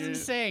ocean. That was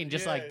insane.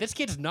 Just like, this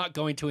kid's not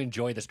going to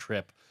enjoy this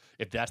trip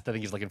if that's the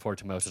thing he's looking forward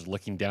to most, is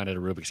looking down at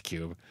a Rubik's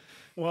Cube.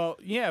 Well,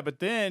 yeah, but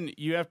then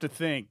you have to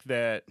think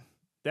that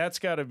that's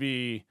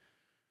probably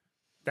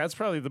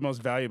the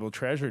most valuable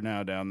treasure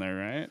now down there,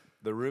 right?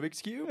 The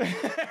Rubik's Cube?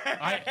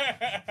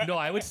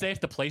 I would say it's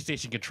the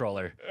PlayStation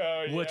controller,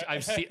 which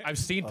I've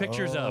seen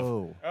pictures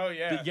of. Oh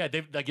yeah, Yeah,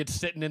 it's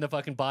sitting in the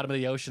fucking bottom of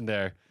the ocean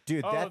there.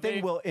 Dude, that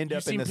thing will end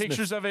up in the You've seen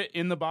pictures of it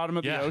in the bottom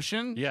of the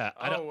ocean? Yeah,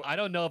 I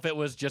don't know if it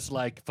was just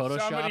like photoshopped.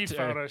 Somebody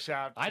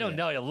photoshopped. I don't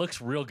know. It looks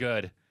real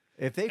good.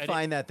 If they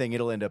find that thing,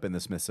 it'll end up in the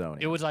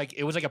Smithsonian. It was like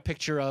a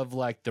picture of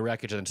like the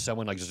wreckage, and then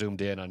someone like zoomed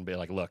in and be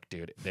like, "Look,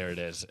 dude, there it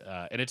is."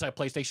 And it's a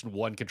PlayStation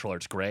 1 controller.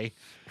 It's gray.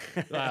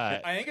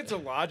 I think it's a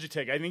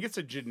Logitech. I think it's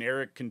a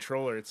generic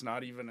controller. It's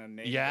not even a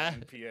name.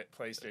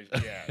 PlayStation.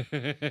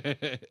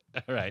 Yeah.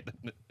 All right.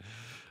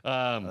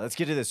 Let's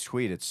get to this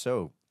tweet. It's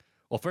so.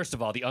 Well, first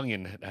of all, The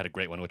Onion had a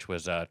great one, which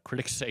was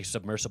critics say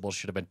submersibles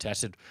should have been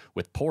tested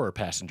with poorer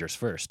passengers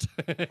first.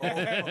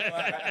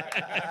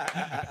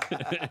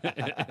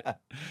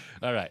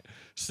 All right.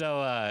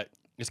 So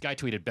this guy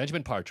tweeted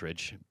Ben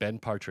Partridge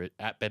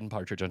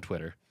on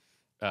Twitter.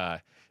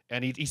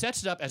 And he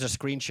sets it up as a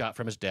screenshot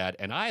from his dad.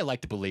 And I like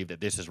to believe that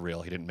this is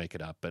real. He didn't make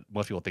it up, but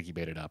most people think he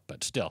made it up.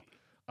 But still,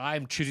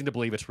 I'm choosing to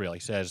believe it's real.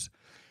 He says,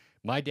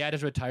 "My dad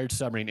is a retired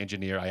submarine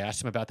engineer. I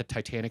asked him about the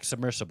Titanic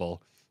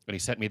submersible, and he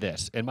sent me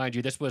this." And mind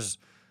you, this was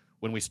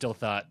when we still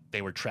thought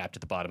they were trapped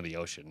at the bottom of the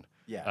ocean.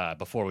 Yeah.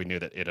 Before we knew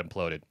that it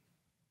imploded.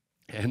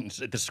 And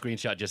the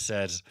screenshot just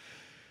says,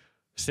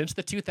 "Since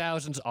the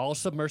 2000s, all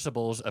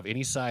submersibles of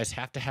any size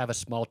have to have a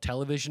small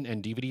television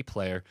and DVD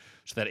player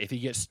so that if you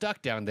get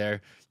stuck down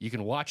there, you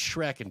can watch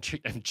Shrek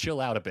and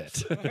chill out a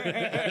bit."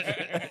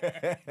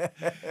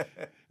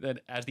 Then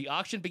as the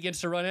oxygen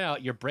begins to run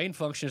out, your brain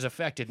function is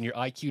affected and your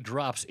IQ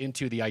drops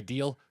into the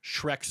ideal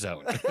Shrek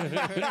zone,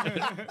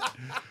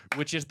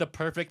 which is the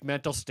perfect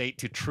mental state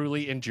to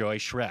truly enjoy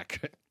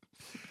Shrek.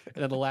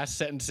 And then the last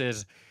sentence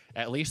is,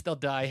 "At least they'll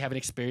die having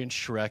experienced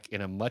Shrek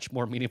in a much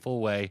more meaningful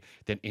way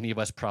than any of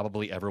us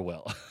probably ever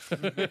will."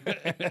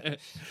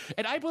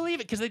 And I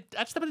believe it, because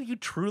that's something you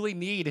truly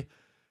need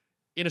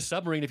in a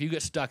submarine if you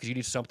get stuck, is you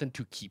need something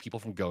to keep people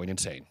from going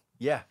insane.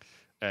 Yeah.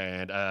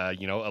 And,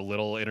 a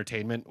little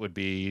entertainment would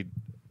be...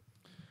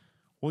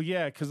 Well,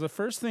 yeah, because the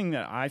first thing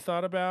that I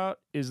thought about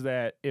is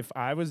that if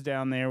I was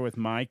down there with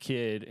my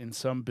kid and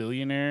some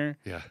billionaire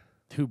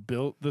who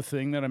built the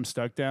thing that I'm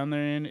stuck down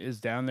there in is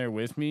down there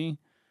with me,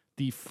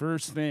 the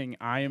first thing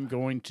I am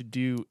going to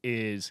do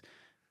is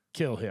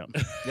kill him.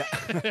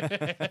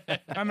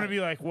 I'm going to be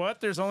like, "What?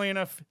 There's only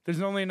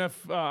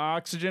enough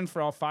oxygen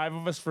for all 5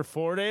 of us for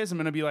 4 days?" I'm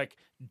going to be like,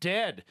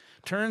 "Dead.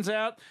 Turns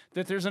out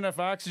that there's enough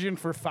oxygen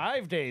for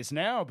 5 days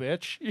now,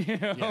 bitch."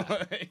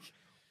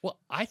 Well,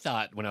 I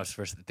thought when I was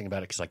first thinking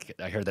about it, because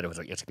I heard that it was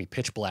like, it's going to be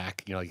pitch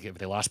black. If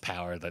they lost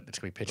power, that it's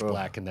going to be pitch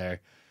black in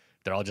there.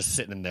 They're all just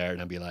sitting in there,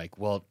 and I'd be like,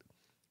 well,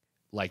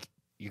 like,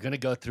 you're going to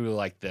go through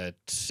like the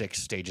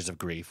 6 stages of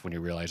grief when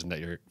you're realizing that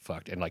you're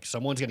fucked. And like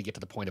someone's going to get to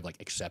the point of like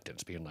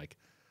acceptance, being like,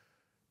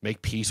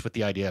 make peace with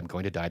the idea I'm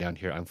going to die down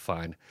here. I'm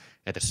fine.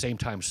 At the same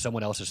time,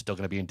 someone else is still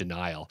going to be in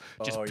denial,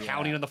 just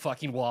pounding on the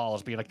fucking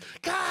walls, being like,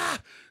 "Ah,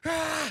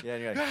 ah, Yeah,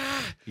 and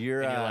ah."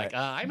 you're And you're like,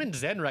 I'm in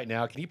Zen right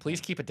now. Can you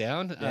please keep it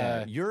down?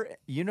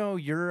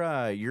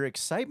 your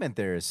excitement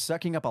there is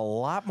sucking up a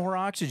lot more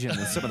oxygen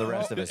than some of the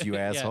rest of us, you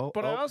asshole.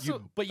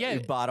 But you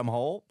bottom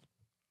hole.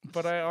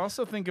 But I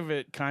also think of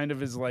it kind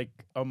of as like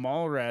a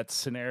Mallrats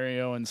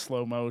scenario in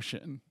slow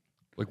motion.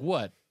 Like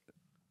what?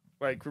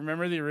 Like,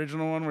 remember the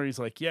original one where he's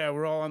like, yeah,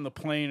 we're all on the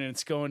plane and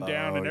it's going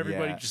down, and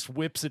everybody just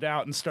whips it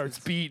out and starts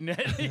beating it.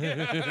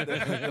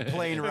 The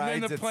plane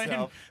rides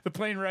itself. The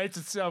plane rights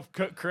itself,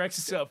 corrects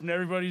itself, and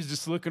everybody's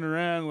just looking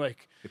around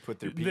like They put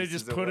their pieces they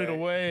just put it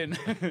away,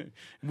 and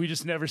we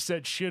just never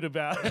said shit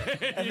about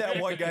it. And that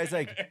one guy's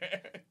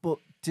like, well,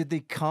 did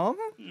they come?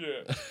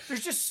 Yeah.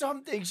 There's just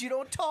some things you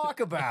don't talk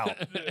about.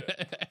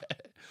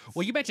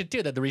 Well, you mentioned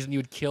too that the reason you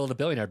would kill the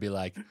billionaire would be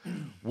like,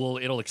 well,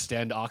 it'll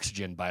extend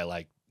oxygen by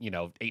like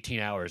 18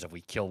 hours if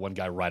we kill one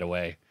guy right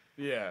away.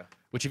 Yeah.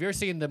 Which, have you ever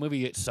seen the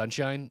movie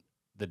Sunshine,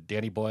 the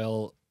Danny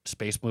Boyle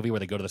space movie where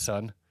they go to the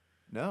sun?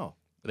 No.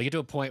 They get to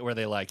a point where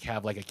they like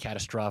have like a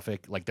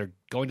catastrophic, like they're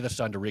going to the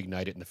sun to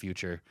reignite it in the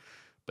future,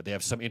 but they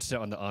have some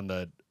incident on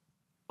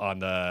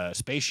the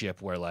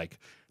spaceship where like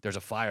there's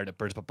a fire that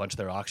burns up a bunch of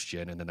their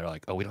oxygen, and then they're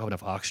like, oh, we don't have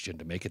enough oxygen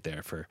to make it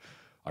there for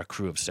our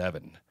crew of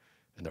 7.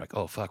 And they're like,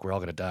 oh, fuck, we're all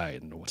going to die.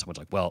 And someone's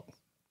like, well,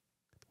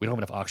 we don't have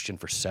enough oxygen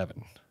for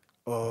 7.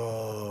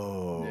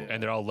 Oh.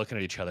 And they're all looking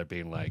at each other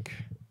being like,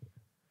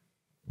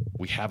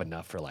 we have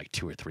enough for like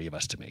 2 or 3 of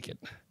us to make it.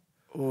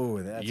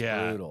 Oh, that's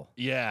brutal.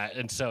 Yeah.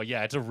 And so,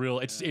 yeah, it's a real,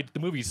 the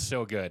movie's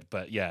so good,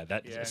 but yeah,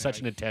 that's such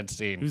an intense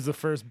scene. Who's the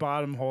first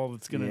bottom hole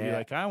that's going to be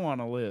like, I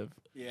want to live?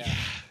 Yeah.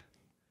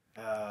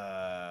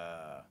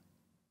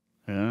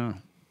 Yeah.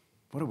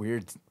 What a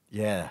weird.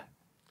 Yeah.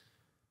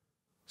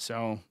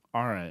 So,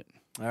 all right.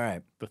 All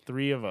right. The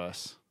 3 of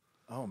us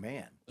Oh,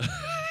 man.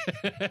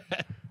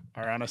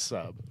 are on a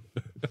sub.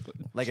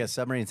 Like a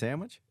submarine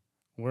sandwich?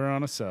 We're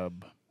on a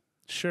sub.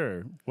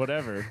 Sure.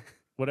 Whatever.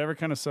 Whatever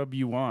kind of sub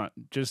you want.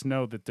 Just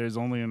know that there's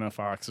only enough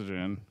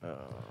oxygen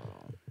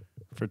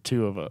for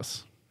 2 of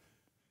us.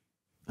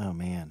 Oh,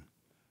 man.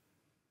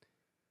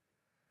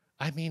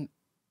 I mean,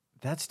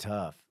 That's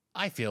tough.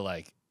 I feel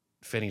like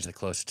Finney's the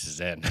closest to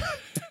Zen.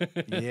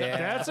 Yeah.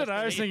 That's what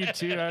I was thinking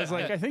too. I was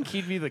like, I think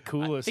he'd be the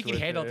coolest. I think he'd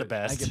with handle it the I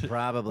best. could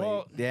probably.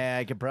 Well-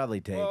 I could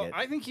probably take Well, it.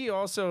 I think he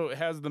also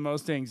has the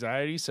most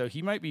anxiety, so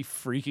he might be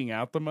freaking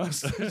out the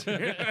most.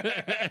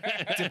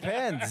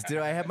 Depends. Do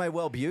I have my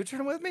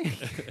Wellbutrin with me?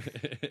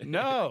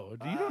 No,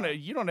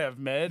 you don't have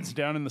meds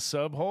down in the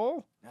sub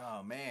hole.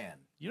 Oh, man.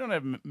 You don't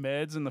have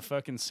meds in the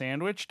fucking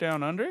sandwich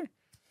down under.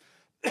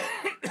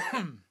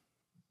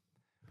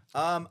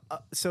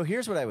 So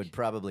here's what I would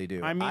probably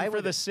do. I mean, for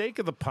would, the sake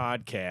of the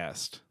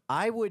podcast,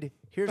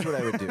 Here's what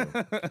I would do,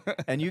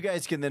 and you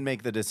guys can then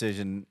make the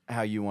decision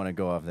how you want to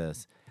go off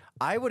this.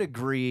 I would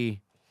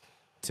agree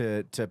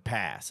to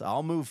pass.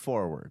 I'll move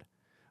forward,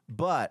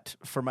 but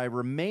for my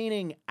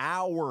remaining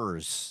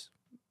hours,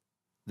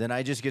 then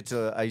I just get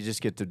to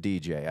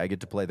DJ. I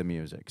get to play the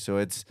music. So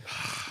it's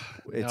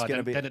No,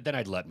 gonna be. then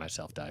I'd let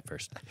myself die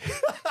first.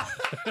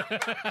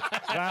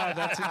 wow,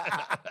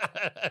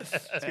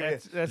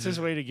 that's his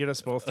way to get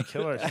us both to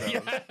kill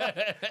ourselves.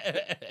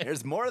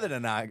 There's more than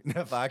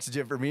enough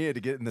oxygen for me to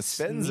get in the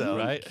spin zone.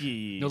 Right?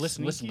 Sneaky, No,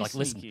 listen. sneaky.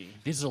 Listen.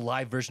 This is a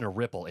live version of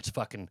Ripple. It's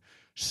fucking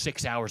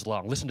 6 hours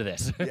long. Listen to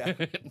this. Yeah.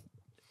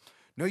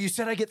 No, you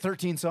said I get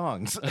 13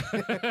 songs.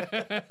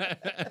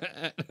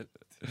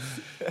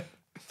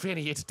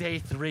 Finny, it's day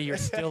 3. You're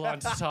still on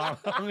song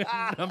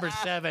number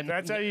 7.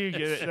 That's how you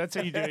get it. That's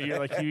how you do it. You're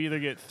like, you either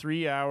get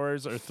 3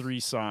 hours or 3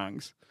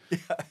 songs.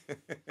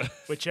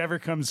 Whichever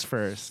comes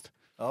first.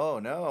 Oh,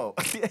 no.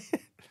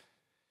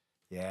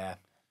 Yeah.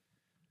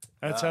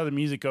 That's how the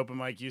music open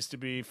mic used to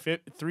be.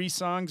 3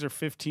 songs or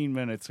 15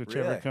 minutes,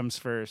 whichever Really? comes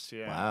first.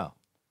 Yeah. Wow.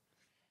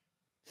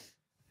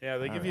 Yeah,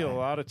 they give you a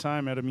lot of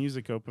time at a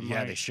music open mic.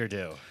 Yeah, they sure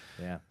do.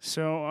 Yeah.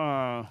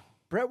 So,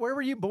 Brett, where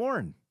were you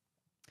born?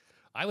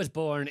 I was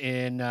born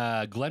in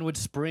Glenwood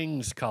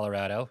Springs,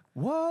 Colorado.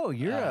 Whoa,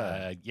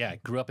 you're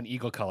Grew up in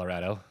Eagle,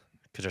 Colorado.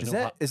 Because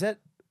there's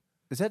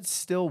is that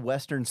still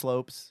Western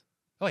Slopes?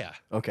 Oh yeah,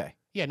 Okay.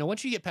 yeah. No,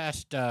 once you get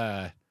past,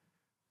 I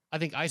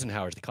think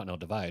Eisenhower's the Continental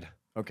Divide.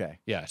 Okay.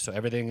 Yeah, so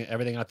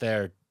everything out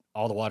there,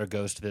 all the water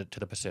goes to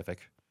the Pacific.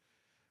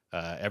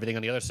 Everything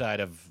on the other side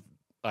of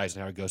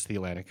Eisenhower goes to the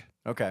Atlantic.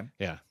 Okay.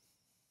 Yeah,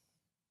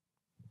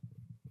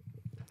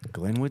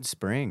 Glenwood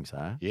Springs,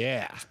 huh?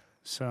 yeah.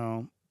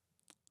 so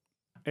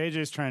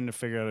AJ's trying to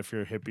figure out if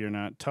you're a hippie or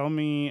not. Tell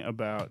me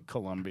about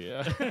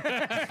Colombia.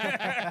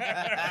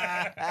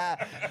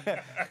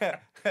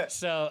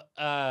 So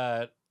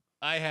I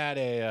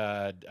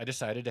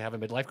decided to have a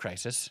midlife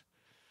crisis.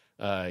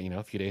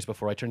 A few days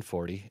before I turned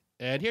 40.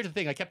 And here's the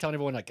thing: I kept telling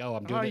everyone like, "Oh,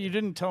 I'm doing Oh, it." you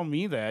didn't tell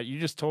me that. You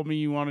just told me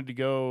you wanted to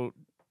go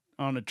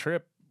on a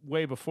trip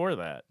way before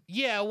that.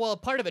 Yeah, well,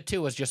 part of it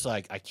too was just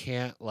like I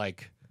can't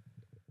like.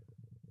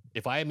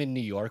 If I am in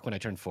New York when I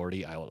turn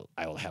 40, I will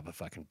have a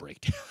fucking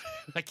breakdown.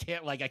 I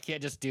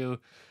can't just do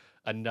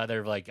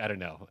another I don't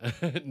know.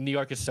 New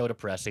York is so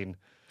depressing.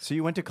 So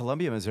you went to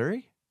Columbia,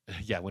 Missouri?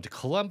 Yeah, I went to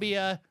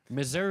Columbia,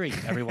 Missouri.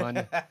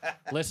 Everyone,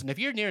 listen, if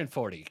you're nearing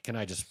 40, can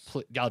I just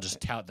I'll just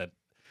tout that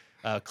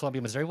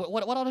Columbia, Missouri.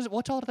 What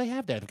all do they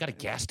have there? They've got a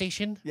gas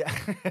station. Yeah.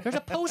 There's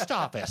a post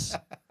office.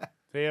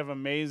 They have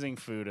amazing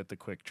food at the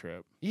Quick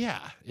Trip. Yeah,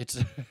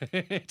 it's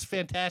it's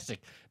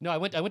fantastic. No, I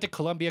went to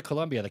Columbia,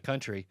 the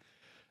country.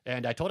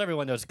 And I told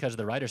everyone that was because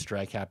the writer's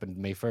strike happened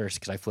May 1st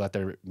because I flew out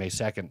there May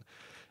 2nd,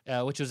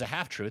 which was a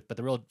half truth. But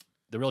the real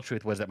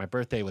truth was that my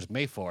birthday was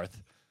May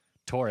 4th,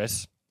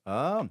 Taurus.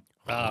 Oh.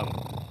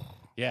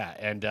 Yeah,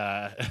 and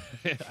I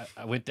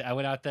went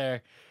out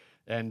there,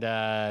 and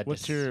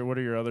what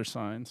are your other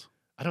signs?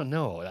 I don't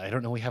know. I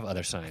don't know. We have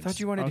other signs. I thought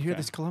you wanted to hear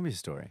this Columbia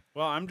story.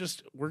 Well,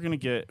 we're gonna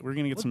get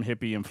some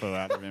hippie info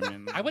out of him.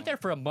 And, I went there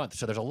for a month,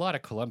 so there's a lot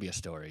of Columbia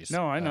stories.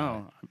 No, I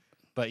know.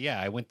 But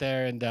yeah, I went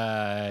there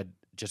and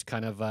just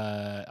kind of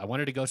I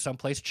wanted to go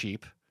someplace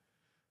cheap.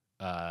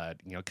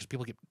 Because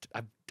people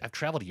I've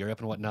traveled to Europe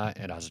and whatnot,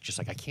 and I was just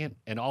like, I can't.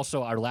 And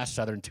also, our last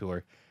Southern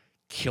tour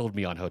killed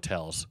me on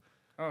hotels.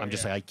 I'm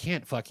just like, I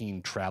can't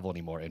fucking travel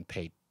anymore and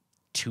pay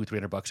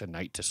 $200-300 a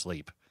night to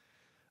sleep.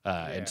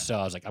 And so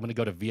I was like, I'm going to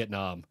go to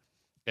Vietnam.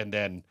 And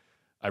then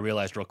I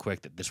realized real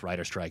quick that this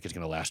writer strike is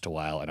going to last a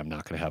while and I'm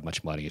not going to have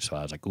much money. So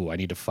I was like, ooh, I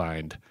need to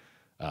find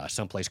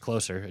someplace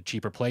closer, a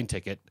cheaper plane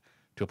ticket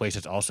to a place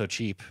that's also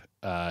cheap,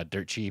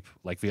 dirt cheap,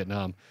 like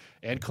Vietnam.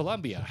 And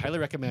Colombia, highly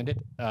recommend it.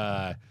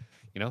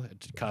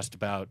 It cost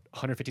about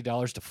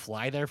 $150 to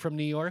fly there from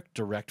New York,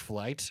 direct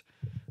flight,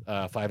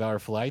 5-hour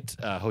flight.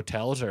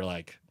 Hotels are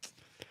like...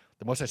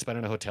 The most I spent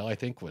on a hotel, I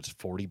think, was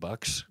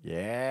 $40.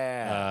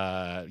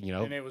 Yeah.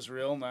 And it was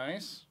real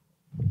nice.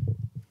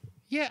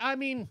 Yeah, I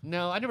mean,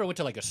 no, I never went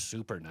to like a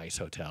super nice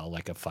hotel,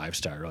 like a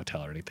 5-star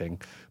hotel or anything.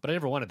 But I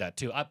never wanted that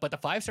too. But the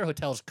 5-star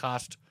hotels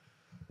cost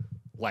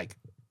like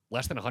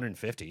less than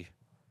 $150. You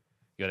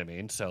know what I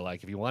mean? So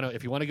like, if you want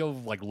to go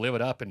like live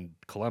it up in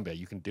Colombia,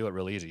 you can do it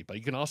real easy. But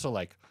you can also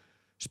like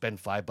spend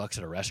 $5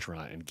 at a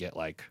restaurant and get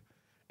like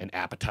an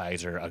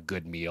appetizer, a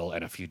good meal,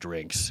 and a few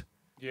drinks.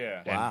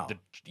 Yeah. And wow.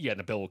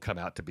 The bill will come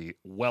out to be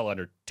well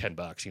under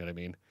 $10. You know what I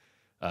mean?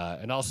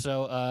 And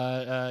also,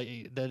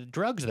 the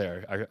drugs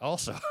there are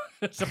also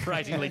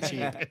surprisingly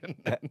cheap.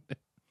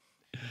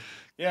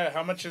 Yeah.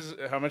 How much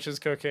is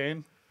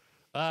cocaine?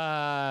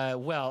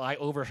 Well, I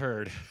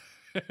overheard.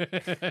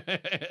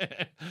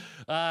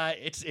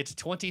 It's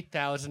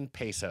 20,000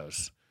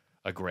 pesos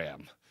a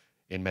gram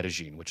in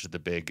Medellin, which is the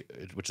big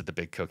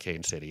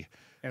cocaine city.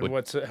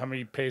 And how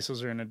many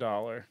pesos are in a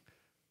dollar?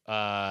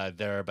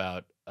 They're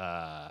about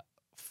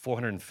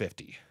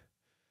 450.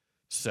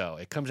 So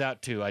it comes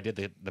out to, I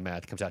did the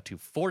math, it comes out to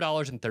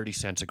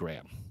 $4.30 a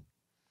gram.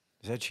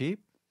 Is that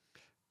cheap?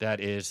 That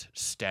is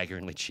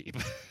staggeringly cheap.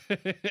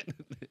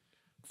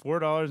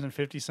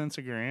 $4.50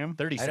 a gram?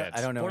 30 cents.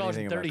 I don't know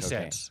anything about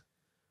cocaine.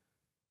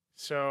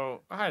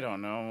 So I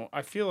don't know.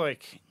 I feel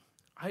like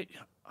I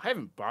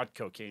haven't bought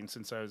cocaine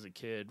since I was a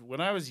kid.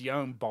 When I was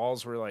young,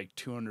 balls were like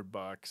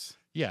 $200.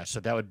 Yeah, so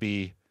that would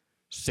be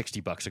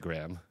 $60 a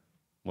gram.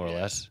 More or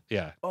less,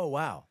 yeah. Oh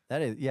wow,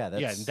 that's and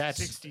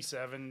that's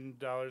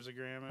 $67 a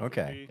gram.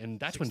 Okay, and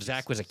that's when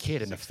Zach was a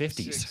kid in the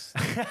 50s.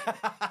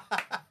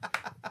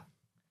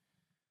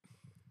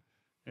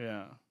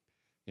 Yeah,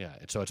 yeah.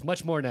 And so it's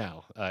much more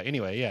now.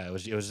 Anyway, yeah, it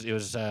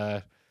was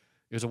a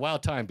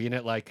wild time being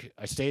at like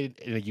I stayed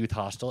in a youth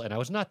hostel, and I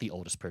was not the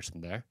oldest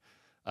person there,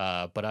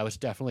 but I was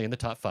definitely in the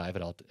top 5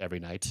 every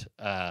night.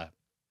 But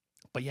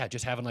yeah,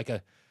 just having like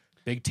a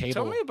big table.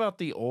 Tell me about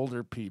the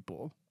older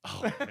people.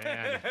 Oh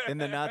man, in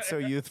the not so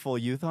youthful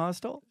youth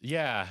hostel.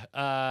 Yeah,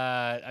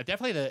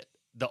 definitely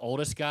the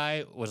oldest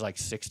guy was like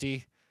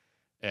 60,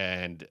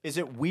 and is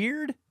it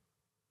weird?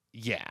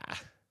 Yeah,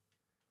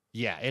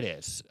 it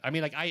is. I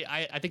mean, like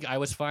I think I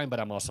was fine, but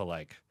I'm also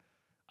like,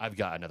 I've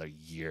got another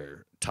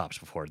year tops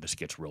before this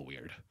gets real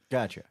weird.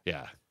 Gotcha.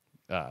 Yeah.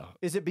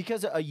 Is it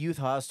because a youth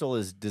hostel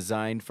is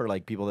designed for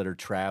like people that are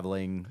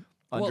traveling?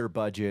 Under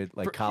budget,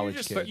 like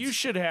college kids. You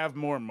should have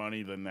more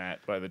money than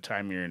that by the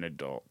time you're an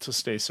adult to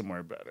stay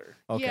somewhere better.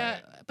 Okay. Yeah,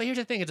 but here's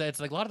the thing: it's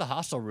like a lot of the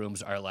hostel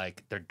rooms are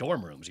like they're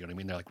dorm rooms. You know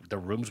what I mean? They're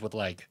rooms with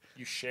like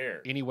you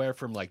share anywhere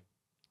from like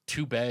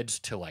 2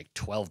 beds to like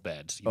 12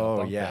 beds.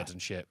 Bunk beds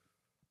and shit.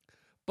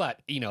 But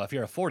if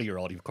you're a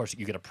 40-year-old, of course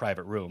you get a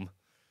private room,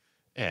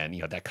 and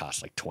that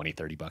costs like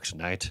 $20-30 a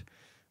night.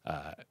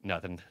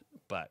 Nothing.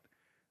 But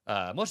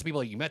most of the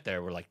people that you met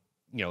there were like.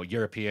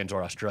 Europeans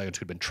or Australians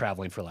who'd been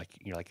traveling for like,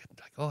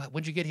 oh,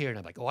 when'd you get here? And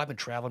I'm like, oh, I've been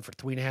traveling for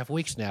 3.5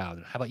 weeks now.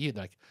 And how about you? And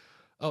they're like,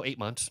 oh, 8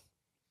 months.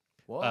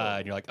 Whoa.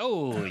 And you're like,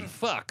 holy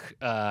fuck.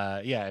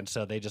 Yeah. And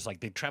so they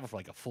travel for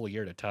like a full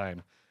year at a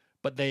time.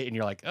 And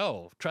you're like,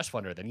 oh, trust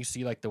funder. Then you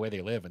see like the way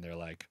they live and they're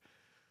like,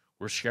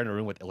 we're sharing a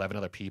room with 11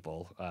 other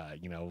people.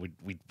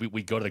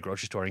 We go to the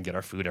grocery store and get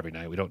our food every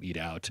night. We don't eat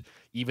out.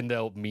 Even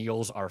though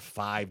meals are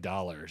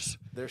 $5.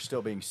 They're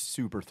still being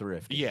super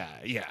thrifty. Yeah.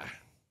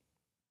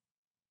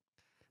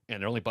 And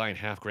they're only buying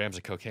 0.5 grams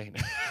of cocaine.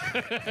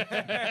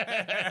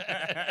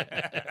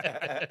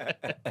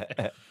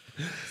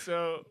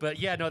 But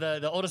yeah, no,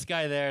 the oldest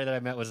guy there that I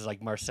met was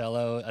like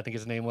Marcelo, I think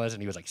his name was,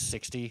 and he was like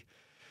 60.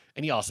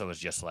 And he also was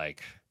just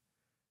like,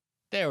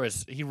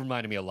 he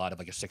reminded me a lot of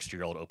like a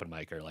 60-year-old open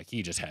micer. Like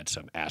he just had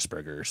some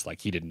Asperger's. Like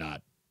he did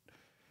not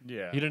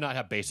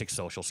have basic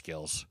social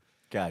skills.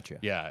 Gotcha.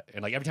 Yeah.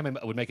 And like every time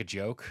I would make a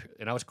joke,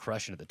 and I was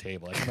crushing at the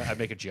table, like I'd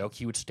make a joke,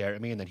 he would stare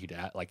at me and then he'd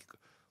act like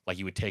Like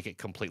he would take it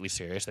completely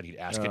serious, that he'd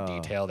ask in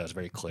detail that was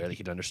very clear that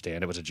he'd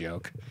understand it was a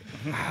joke.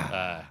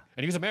 And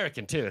he was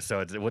American too, so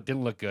it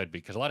didn't look good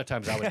because a lot of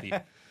times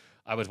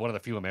I was one of the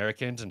few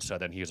Americans, and so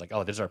then he was like,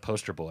 "Oh, this is our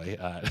poster boy,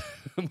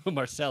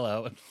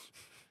 Marcelo."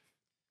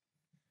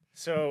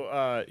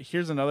 So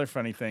here's another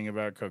funny thing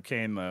about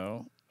cocaine,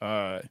 though.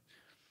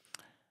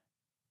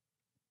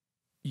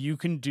 You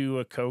can do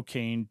a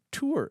cocaine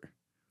tour.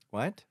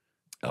 What?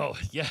 Oh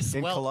yes,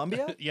 In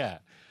Colombia? Yeah.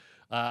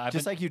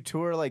 Just like you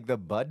tour like the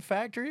Bud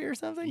Factory or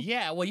something?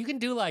 Yeah, well, you can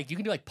do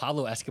like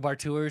Pablo Escobar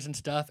tours and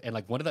stuff, and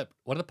like one of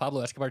the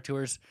Pablo Escobar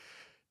tours,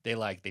 they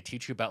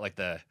teach you about like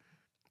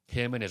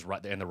him and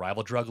the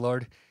rival drug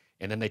lord,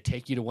 and then they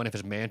take you to one of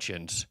his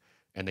mansions,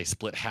 and they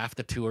split half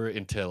the tour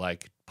into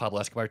like Pablo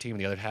Escobar team and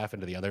the other half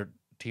into the other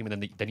team,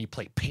 and then you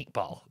play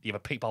paintball. You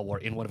have a paintball war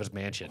in one of his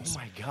mansions.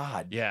 Oh my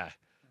God! Yeah,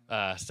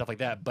 stuff like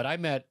that. But I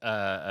met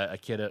a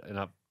kid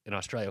in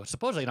Australia,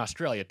 supposedly in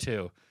Australia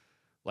too.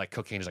 Like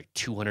cocaine is like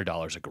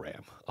 $200 a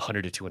gram,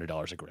 $100 to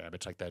 $200 a gram.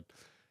 It's like that.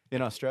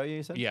 In Australia,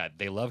 you said? Yeah,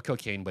 they love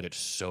cocaine, but it's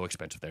so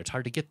expensive there. It's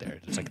hard to get there.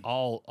 It's like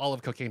all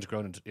of cocaine's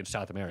grown in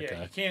South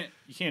America. Yeah,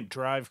 you can't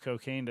drive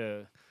cocaine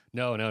to.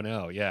 No.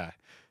 Yeah,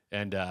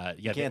 and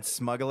You can't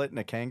smuggle it in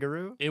a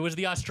kangaroo. it was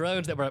the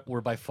Australians that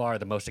were by far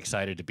the most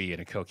excited to be in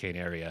a cocaine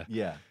area.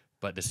 Yeah.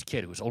 But this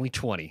kid who was only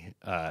 20,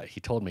 he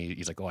told me,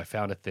 he's like, "Oh, I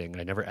found a thing."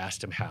 And I never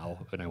asked him how,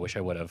 and I wish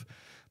I would have.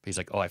 But he's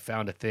like, "Oh, I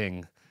found a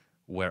thing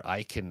where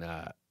I can,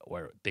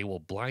 where they will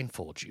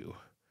blindfold you,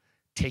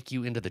 take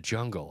you into the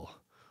jungle,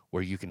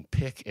 where you can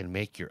pick and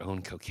make your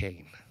own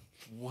cocaine."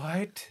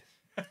 What?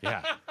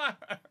 Yeah.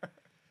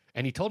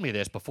 And he told me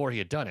this before he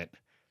had done it,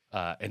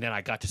 and then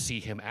I got to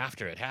see him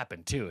after it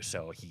happened too.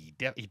 So he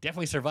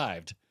definitely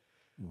survived.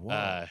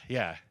 Whoa.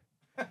 Yeah.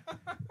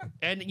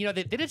 And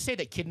they didn't say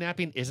that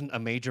kidnapping isn't a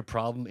major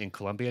problem in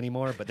Colombia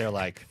anymore, but they're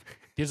like,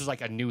 this is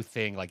like a new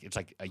thing. Like it's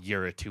like a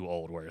year or two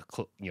old, where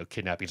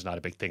kidnapping is not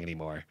a big thing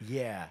anymore.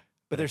 Yeah.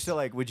 But they're still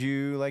like, would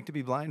you like to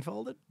be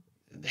blindfolded?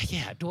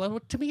 Yeah.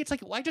 To me, it's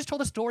like, I just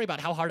told a story about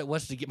how hard it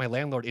was to get my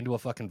landlord into a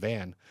fucking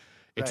van.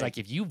 It's Right. like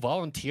if you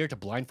volunteer to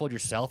blindfold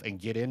yourself and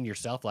get in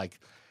yourself, like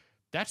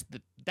that's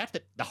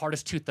the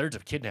hardest 2/3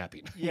 of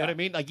kidnapping. You know what I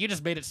mean? Like you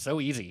just made it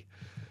so easy.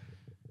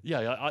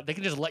 Yeah, they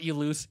can just let you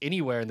loose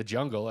anywhere in the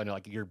jungle, and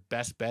like your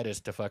best bet is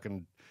to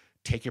fucking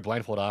take your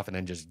blindfold off and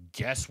then just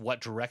guess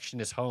what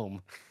direction is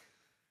home.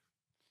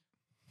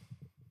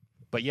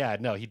 But yeah,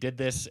 no, he did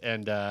this,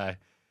 and I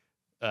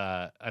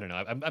don't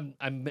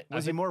know.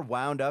 Was he more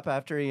wound up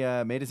after he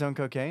made his own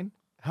cocaine?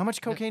 How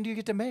much cocaine do you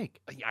get to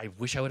make? I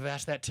wish I would have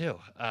asked that too.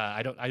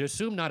 I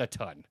assume not a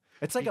ton.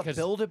 It's like Because-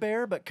 a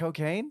Build-A-Bear, but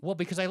cocaine? Well,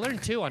 because I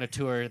learned too on a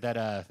tour that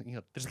this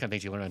is the kind of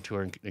things you learn on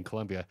tour in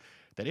Colombia,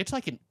 that it's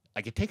like it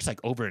takes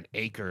like over an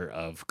acre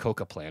of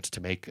coca plants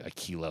to make a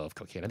kilo of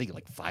cocaine. I think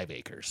like 5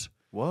 acres.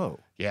 Whoa.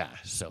 Yeah,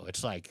 so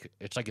it's like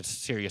a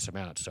serious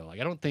amount. So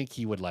like I don't think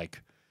he would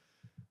like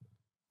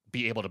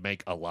be able to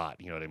make a lot.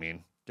 You know what I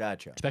mean?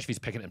 Gotcha. Especially if he's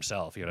picking it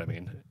himself. You know what I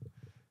mean?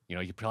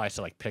 You probably have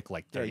to like pick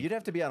like 30. Yeah, you'd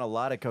have to be on a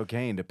lot of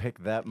cocaine to pick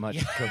that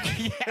much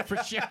cocaine. Yeah, for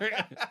sure.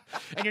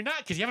 And you're not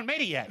because you haven't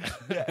made it yet.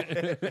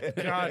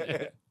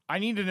 God, I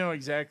need to know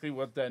exactly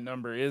what that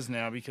number is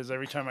now, because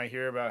every time I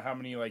hear about how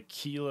many like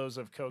kilos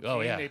of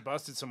cocaine they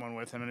busted someone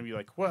with, I'm gonna be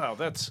like, wow,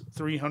 that's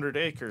 300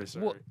 acres.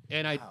 Well,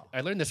 and I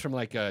learned this from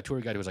like a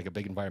tour guide who was like a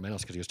big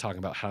environmentalist, because he was talking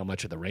about how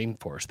much of the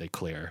rainforest they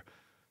clear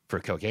for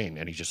cocaine,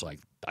 and he's just like,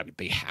 I mean,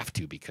 they have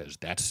to, because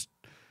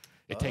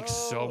it takes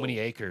so many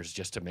acres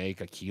just to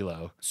make a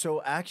kilo.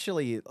 So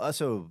actually,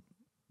 also,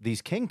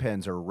 these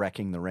kingpins are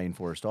wrecking the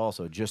rainforest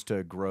also just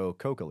to grow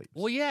coca leaves.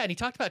 Well, yeah, and he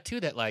talked about too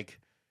that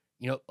like,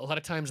 a lot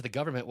of times the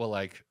government will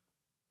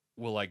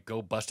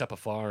go bust up a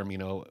farm,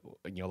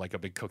 like a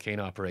big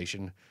cocaine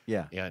operation.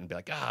 Yeah. Yeah, and be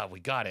like,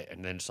 we got it.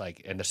 And then it's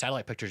like, and the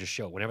satellite pictures just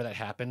show whenever that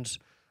happens,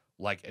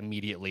 like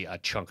immediately a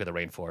chunk of the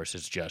rainforest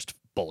is just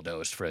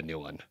bulldozed for a new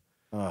one.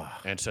 Ugh.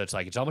 And so it's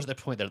like, it's almost at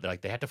the point that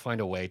like they have to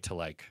find a way to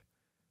like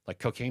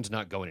cocaine's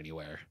not going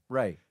anywhere.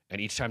 Right. And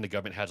each time the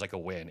government has like a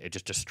win, it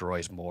just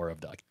destroys more of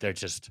the, like, they're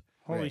just,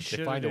 holy they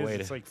shit! find a way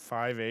It's like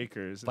 5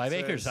 acres. 5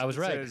 acres, I was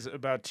right. It says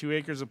about 2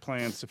 acres of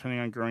plants, depending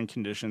on growing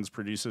conditions,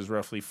 produces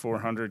roughly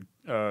 400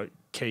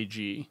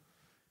 kg.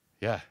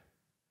 Yeah.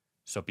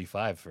 So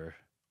B5 for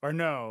Or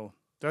no,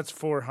 that's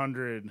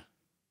 400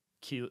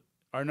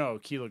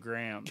 kilograms.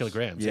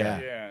 kilograms. Yeah.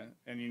 Yeah,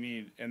 and you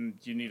need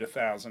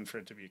 1,000 for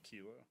it to be a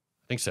kilo.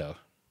 I think so.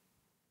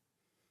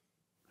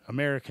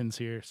 Americans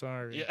here,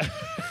 sorry.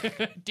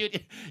 Yeah.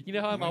 Dude, you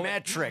know how I'm always,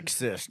 Metric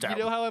system. you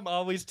know how I'm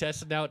always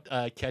testing out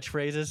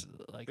catchphrases?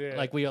 Like Yeah.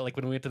 like when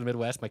we went to the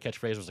Midwest, my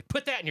catchphrase was like,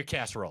 put that in your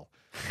casserole.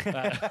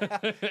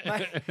 I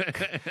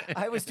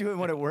was doing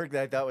one at work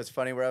that I thought was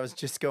funny, where I was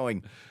just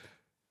going,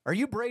 "Are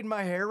you braiding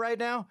my hair right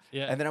now?"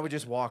 Yeah. And then I would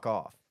just walk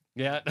off.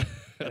 Yeah.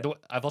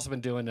 I've also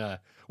been doing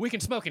we can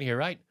smoke in here,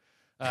 right?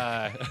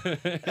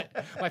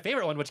 My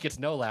favorite one, which gets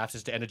no laughs,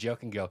 is to end a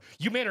joke and go,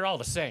 "You men are all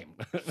the same."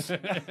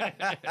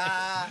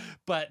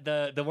 But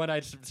the one I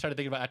started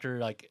thinking about after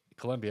like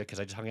Colombia, because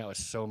I just hung out with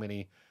so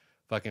many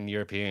fucking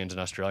Europeans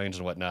and Australians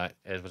and whatnot,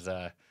 it was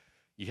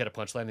you hit a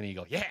punchline, and then you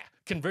go, yeah,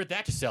 convert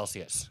that to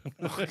Celsius.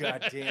 Oh,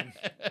 God damn.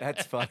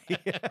 That's funny.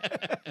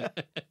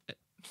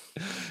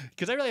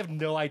 Because I really have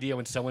no idea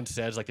when someone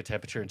says like the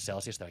temperature in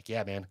Celsius. They're like,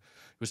 yeah, man,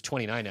 it was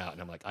 29 out.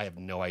 And I'm like, I have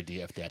no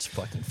idea if that's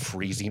fucking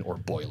freezing or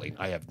boiling.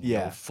 I have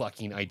no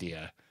fucking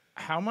idea.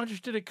 How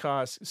much did it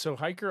cost? So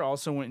Hiker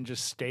also went and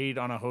just stayed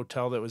on a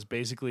hotel that was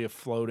basically a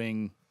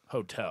floating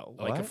hotel,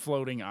 like a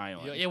floating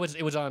island. It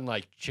was on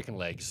like chicken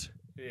legs.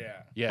 Yeah.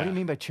 Yeah. What do you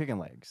mean by chicken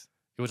legs?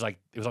 It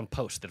was on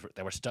posts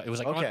that were stuck. It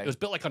was like it was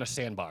built like on a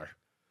sandbar.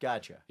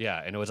 Gotcha.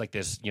 Yeah, and it was like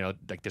this,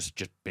 like this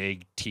just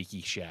big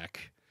tiki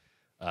shack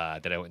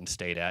that I went and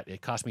stayed at.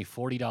 It cost me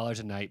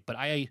 $40 a night, but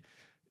I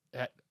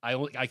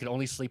could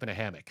only sleep in a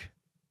hammock.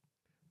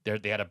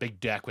 They had a big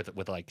deck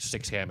with like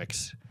 6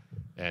 hammocks,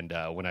 and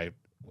when I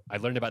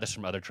learned about this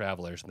from other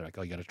travelers, and they're like,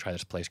 "Oh, you got to try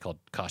this place called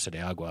Casa de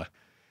Agua,"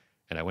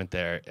 and I went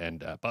there,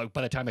 and by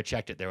the time I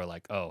checked it, they were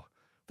like, "Oh."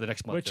 The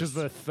next month, which is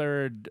the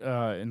third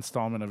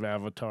installment of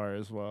Avatar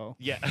as well.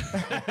 Yeah.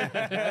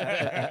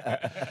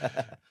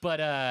 But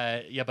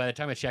by the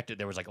time I checked it,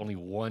 there was like only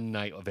one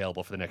night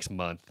available for the next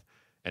month,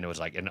 and it was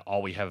like, and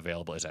all we have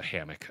available is a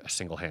hammock, a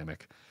single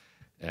hammock,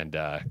 and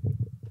I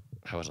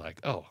was like,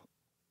 oh,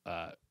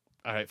 all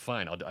right,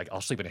 fine,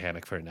 I'll sleep in a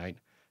hammock for a night,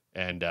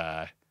 and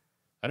I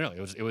don't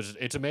know,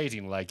 it's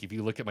amazing. Like if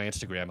you look at my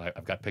Instagram,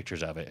 I've got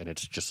pictures of it, and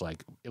it's just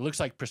like it looks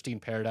like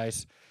pristine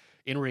paradise.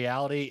 In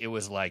reality, it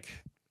was like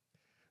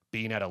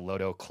being at a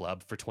Lodo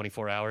club for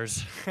 24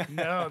 hours.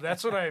 No,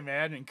 that's what I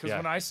imagined. Because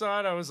when I saw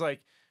it, I was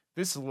like,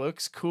 this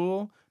looks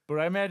cool. But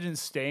I imagine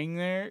staying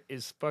there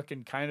is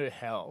fucking kind of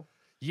hell.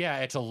 Yeah,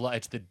 it's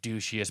the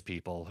douchiest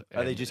people.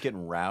 Are they just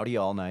getting rowdy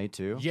all night,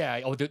 too?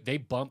 Yeah. Oh, they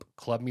bump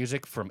club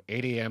music from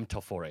 8 a.m.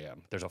 till 4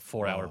 a.m. There's a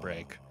 4-hour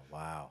break.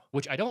 Wow.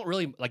 Which I don't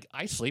really, like,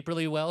 I sleep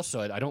really well, so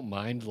I don't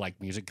mind, like,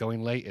 music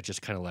going late. It's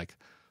just kind of like,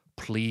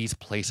 please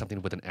play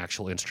something with an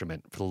actual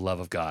instrument, for the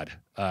love of God.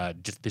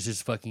 This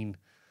is fucking...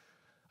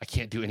 I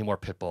can't do any more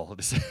Pitbull.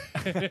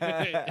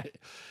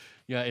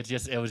 Yeah,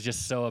 it was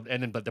just so,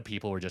 but the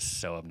people were just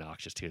so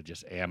obnoxious too,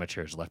 just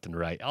amateurs left and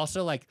right.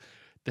 Also, like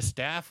a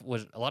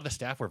lot of the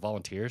staff were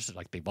volunteers,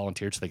 like they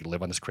volunteered so they could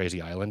live on this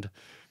crazy island,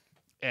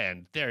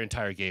 and their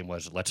entire game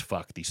was let's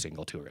fuck the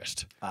single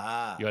tourist. You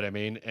know what I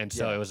mean? And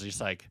so it was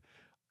just like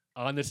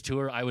on this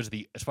tour,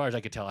 as far as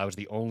I could tell, I was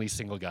the only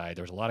single guy.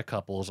 There was a lot of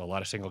couples, a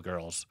lot of single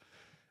girls,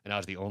 and I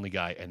was the only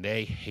guy, and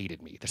they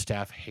hated me.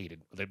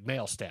 The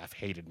male staff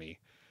hated me.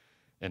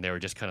 And they were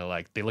just kind of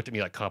like, they looked at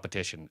me like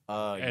competition.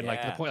 And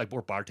like to the point, like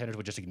more bartenders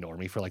would just ignore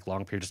me for like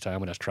long periods of time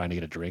when I was trying to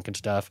get a drink and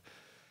stuff.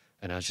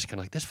 And I was just kind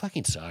of like, this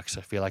fucking sucks.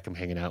 I feel like I'm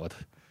hanging out with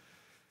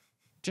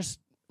just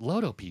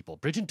Lodo people,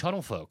 bridge and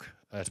tunnel folk,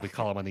 as we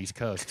call them on the East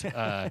Coast.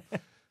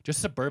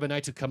 Just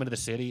suburbanites who come into the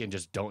city and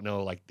just don't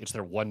know, like it's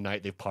their one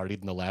night they've partied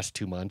in the last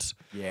 2 months.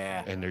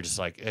 Yeah. And they're just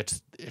like,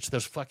 it's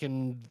those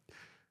fucking,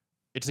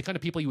 it's the kind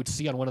of people you would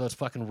see on one of those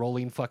fucking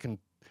rolling fucking,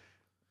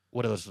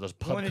 what are those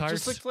pub when cars? It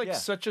just looked like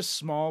such a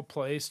small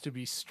place to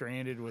be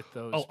stranded with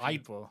those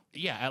people.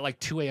 At like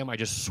 2 a.m. I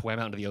just swam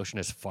out into the ocean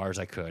as far as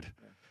I could.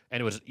 And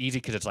it was easy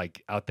because it's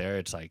like out there,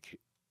 it's like,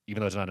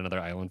 even though it's not another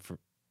island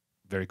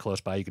very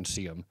close by, you can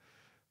see them.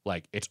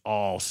 Like it's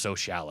all so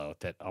shallow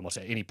that almost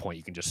at any point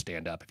you can just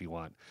stand up if you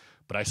want.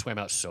 But I swam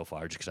out so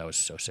far just because I was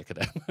so sick of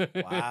them.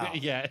 Wow.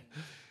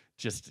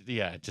 Just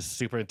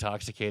super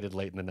intoxicated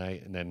late in the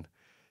night. And then,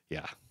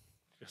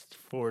 Just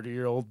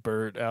 40-year-old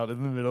Bert out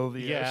in the middle of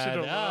the ocean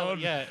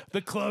alone.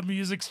 The club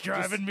music's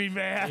driving me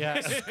mad. Yeah.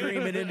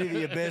 Screaming into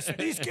the abyss.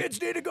 These kids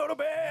need to go to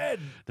bed.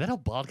 That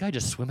old bald guy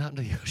just swim out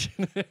into the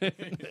ocean.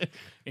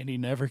 And he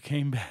never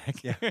came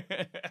back. Yeah.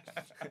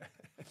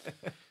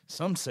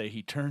 Some say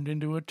he turned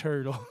into a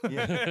turtle.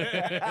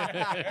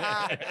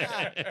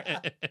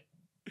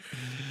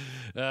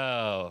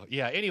 Oh,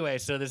 yeah. Anyway,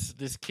 so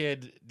this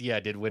kid,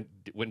 went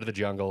to the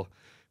jungle,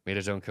 made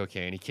his own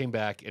cocaine. He came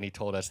back and he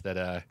told us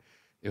that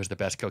it was the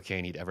best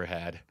cocaine he'd ever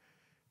had.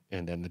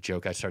 And then the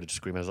joke I started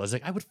screaming, I was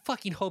like, I would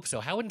fucking hope so.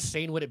 How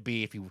insane would it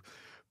be if you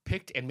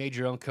picked and made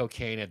your own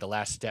cocaine at the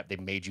last step, they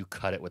made you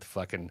cut it with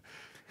fucking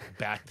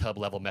bathtub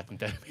level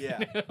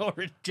methamphetamine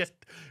or just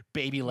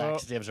baby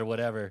laxatives or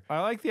whatever. I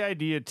like the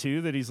idea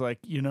too that he's like,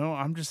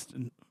 I'm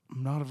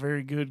not a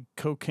very good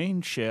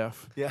cocaine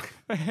chef. Yeah.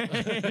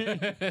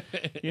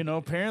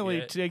 Apparently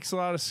it takes a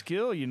lot of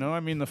skill, I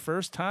mean, the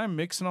first time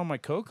mixing all my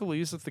coca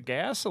leaves with the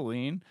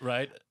gasoline.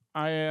 Right.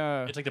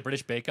 It's like the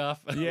British Bake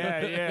Off.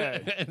 Yeah.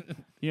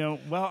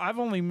 Well, I've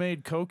only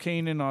made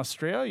cocaine in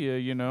Australia,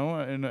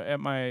 and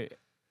at my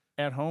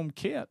at-home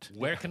kit.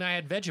 Where can I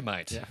add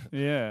Vegemite?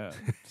 Yeah.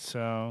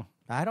 So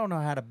I don't know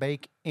how to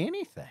bake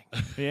anything.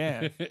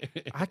 Yeah.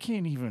 I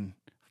can't even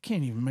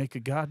make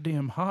a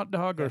goddamn hot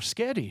dog or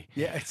sketty.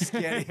 Yeah, it's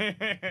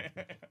sketty.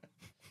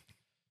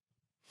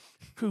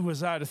 Who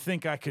was I to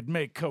think I could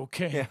make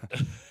cocaine? Yeah.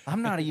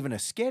 I'm not even a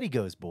sketty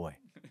goes boy.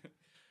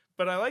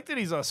 But I like that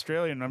he's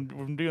Australian.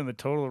 I'm doing the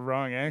total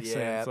wrong accent.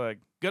 Yeah. It's like,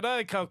 good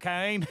day,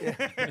 cocaine.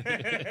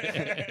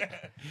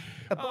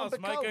 Oh,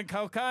 smoking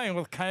cocaine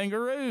with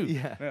kangaroo.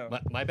 Yeah.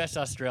 My best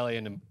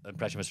Australian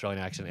impression of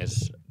Australian accent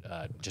is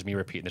just me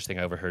repeating this thing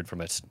I overheard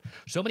from us.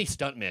 So many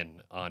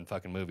stuntmen on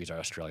fucking movies are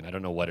Australian. I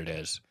don't know what it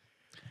is.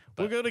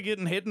 We're going to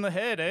getting hit in the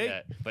head, eh?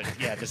 Yeah, but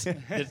yeah, this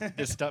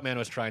stuntman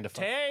was trying to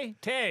fuck.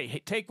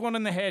 Tay, take one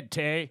in the head,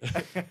 Tay.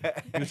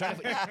 He was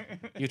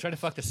trying to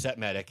fuck the set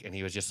medic, and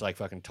he was just like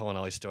fucking telling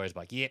all these stories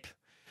like, yep.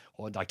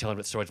 Or like telling him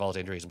the stories of all his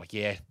injuries. I'm like,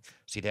 yeah,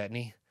 see that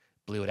knee?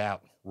 Blew it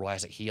out. Right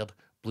as it healed.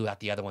 Blew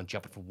out the other one,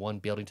 jumping from one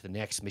building to the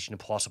next. Mission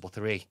Impossible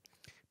 3.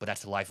 But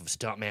that's the life of a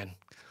stuntman.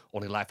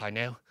 Only life I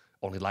know.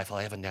 Only life I'll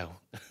ever know.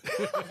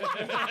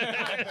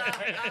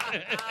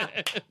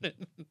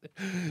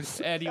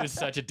 And he was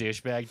such a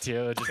douchebag,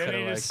 too. Just And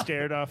he just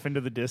stared off into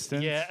the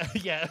distance. Yeah,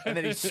 yeah. And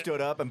then he stood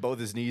up and both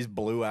his knees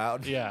blew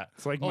out. Yeah.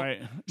 It's like my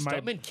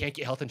stuntmen can't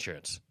get health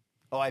insurance.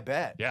 Oh, I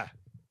bet. Yeah.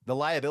 The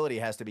liability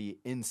has to be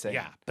insane.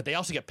 Yeah, but they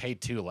also get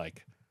paid, too,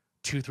 like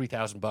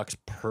 $2,000-3,000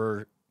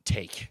 per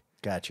take.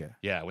 Gotcha.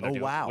 Yeah. When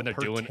they're wow. When they're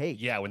per doing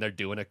take. Yeah, when they're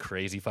doing a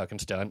crazy fucking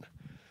stunt.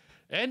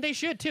 And they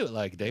should, too.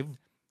 Like, they've...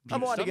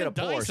 I'm wanting to get a stuntmen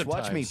die Porsche.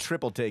 Watch me sometimes.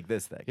 triple take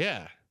this thing.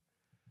 Yeah.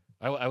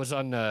 I was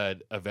on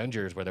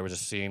Avengers where there was a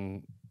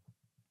scene,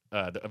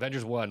 the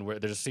Avengers 1, where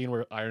there's a scene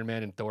where Iron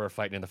Man and Thor are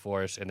fighting in the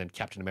forest, and then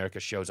Captain America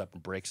shows up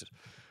and breaks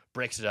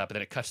it up, and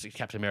then it cuts to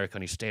Captain America,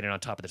 and he's standing on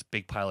top of this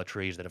big pile of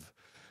trees that have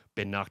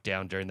been knocked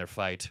down during their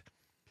fight.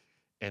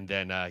 And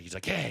then he's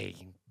like, hey,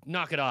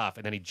 knock it off.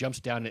 And then he jumps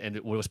down, and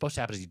what was supposed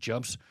to happen is he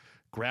jumps,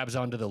 grabs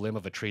onto the limb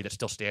of a tree that's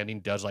still standing,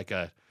 does like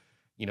a,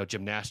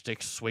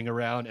 gymnastics swing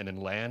around, and then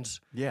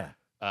lands. Yeah.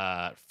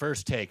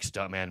 First take,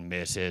 stuntman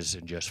misses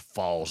and just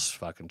falls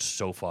fucking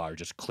so far,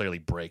 just clearly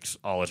breaks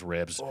all his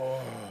ribs.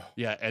 Oh.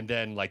 Yeah, and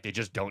then like they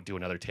just don't do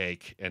another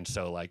take, and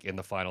so like in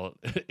the final,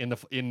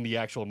 in the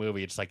actual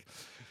movie, it's like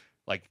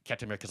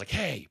Captain America's like,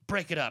 hey,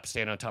 break it up,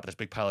 stand on top of this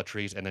big pile of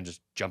trees, and then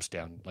just jumps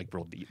down like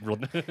real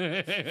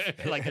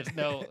like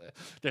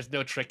there's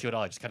no trick to it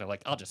all. It's just kind of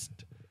like I'll just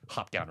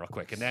hop down real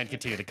quick and then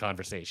continue the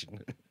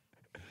conversation.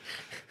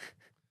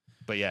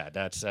 But yeah,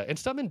 that's and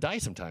stuntmen die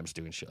sometimes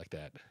doing shit like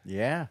that.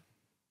 Yeah.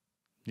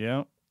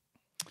 Yeah.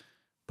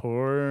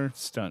 Poor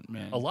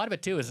stuntman. A lot of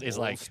it too is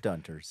like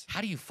stunters.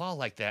 How do you fall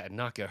like that and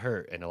not get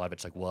hurt? And a lot of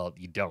it's like, well,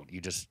 you don't.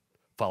 You just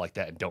fall like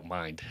that and don't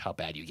mind how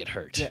bad you get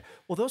hurt. Yeah.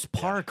 Well, those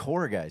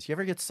parkour guys, you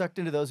ever get sucked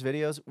into those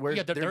videos where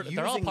they're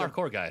all using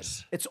parkour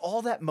guys. It's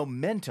all that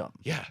momentum.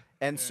 Yeah.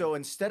 And so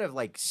instead of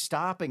like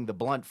stopping the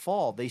blunt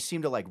fall, they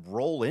seem to like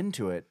roll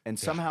into it, and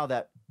somehow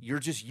that you're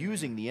just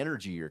using the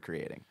energy you're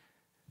creating.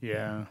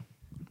 Yeah.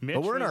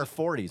 But we're in our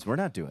 40s. We're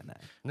not doing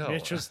that. No.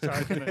 Mitch was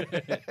talking.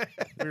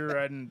 We were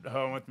riding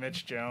home with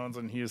Mitch Jones,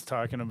 and he was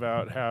talking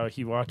about how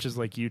he watches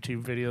like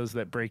YouTube videos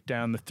that break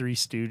down the Three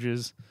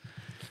Stooges,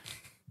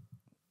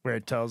 where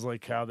it tells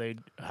like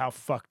how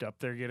fucked up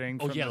they're getting.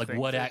 Oh from yeah, the like things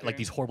what they're like doing.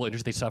 these horrible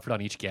injuries they suffered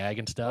on each gag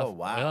and stuff. Oh,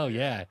 wow. Oh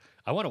yeah,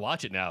 I want to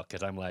watch it now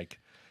because I'm like,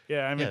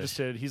 Yeah, I'm Yeah.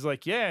 interested. He's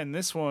like, yeah, and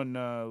this one,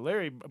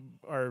 Larry,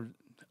 or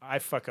I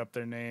fuck up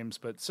their names,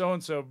 but so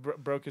and so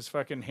broke his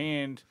fucking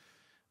hand.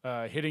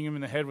 Hitting him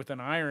in the head with an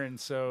iron,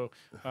 so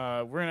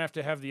we're gonna have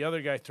to have the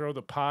other guy throw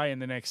the pie in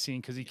the next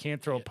scene because he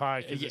can't throw a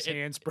pie because his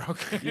hand's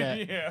broken.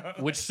 yeah,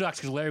 which sucks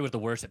because Larry was the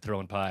worst at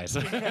throwing pies.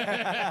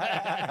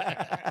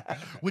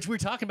 Which we were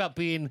talking about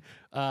being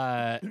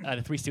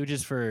the Three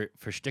Stooges for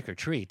Stick or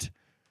Treat.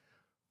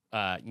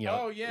 Oh,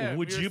 yeah,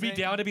 would we were you be saying-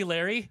 down to be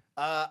Larry?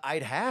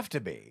 I'd have to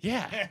be.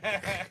 Yeah.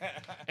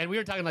 And we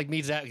were talking like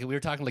me, Zach. We were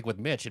talking like with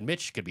Mitch, and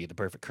Mitch could be the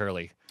perfect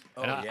curly.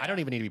 Oh, And I don't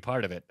even need to be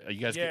part of it. You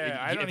guys, Yeah,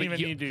 I don't even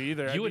need to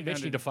either. I'd You be and Mitch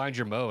down need to find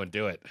your mo and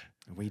do it.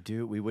 We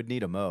do. We would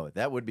need a mo.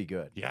 That would be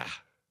good. Yeah.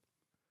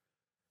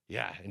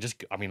 Yeah, and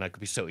just I mean, like, it'd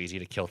be so easy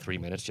to kill 3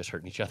 minutes just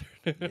hurting each other.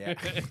 Yeah.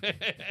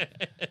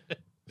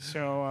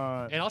 So,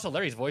 And also,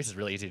 Larry's voice is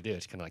really easy to do.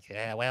 It's kind of like,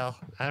 yeah, well,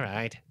 all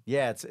right.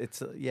 Yeah.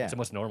 It's yeah. It's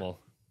almost normal.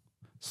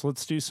 so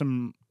let's do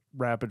some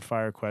rapid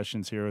fire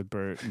questions here with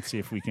Bert and see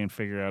if we can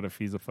figure out if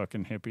he's a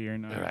fucking hippie or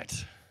not. All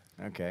right.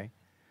 Okay.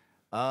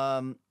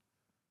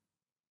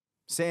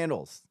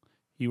 Sandals.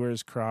 He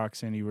wears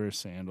Crocs and he wears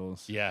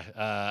sandals. Yeah,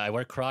 I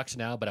wear Crocs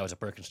now, but I was a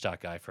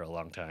Birkenstock guy for a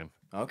long time.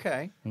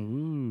 Okay.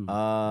 Ooh.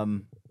 So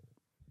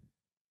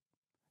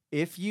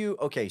if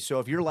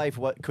your life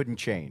couldn't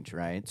change,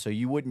 right? So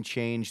you wouldn't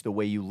change the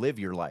way you live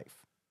your life,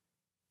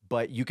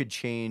 but you could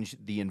change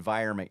the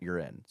environment you're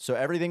in. So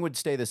everything would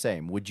stay the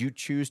same. Would you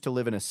choose to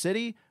live in a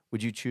city?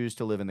 Would you choose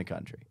to live in the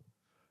country?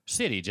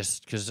 City,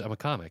 just because I'm a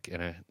comic,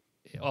 and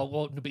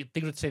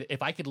things would say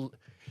if I could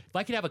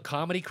have a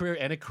comedy career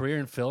and a career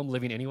in film,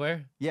 living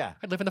anywhere, Yeah.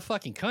 I'd live in the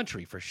fucking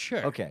country for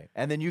sure. Okay.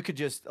 And then you could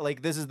just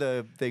like this is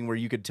the thing where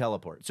you could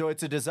teleport. So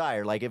it's a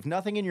desire. Like if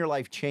nothing in your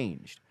life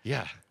changed,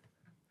 Yeah.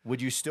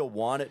 would you still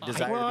want it?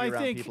 Desire well, to be I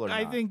around think people or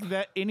I not? think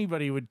that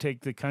anybody would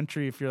take the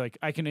country if you're like,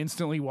 I can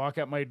instantly walk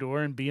out my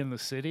door and be in the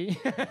city.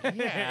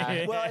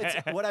 Yeah. Well, it's,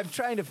 what I'm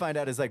trying to find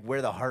out is like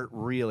where the heart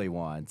really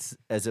wants,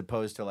 as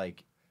opposed to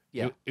like,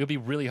 yeah, It would be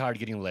really hard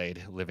getting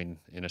laid living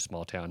in a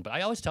small town. But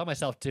I always tell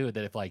myself too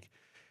that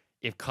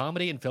if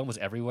comedy and film was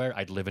everywhere,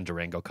 I'd live in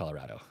Durango,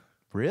 Colorado.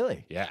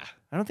 Really? Yeah.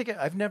 I don't think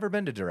I've never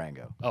been to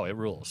Durango. Oh, it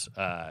rules.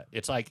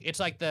 It's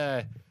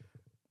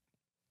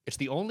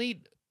the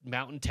only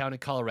mountain town in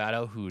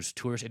Colorado whose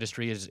tourist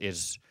industry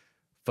is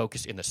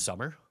focused in the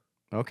summer,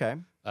 Okay.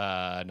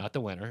 not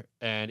the winter,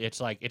 and it's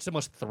the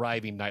most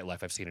thriving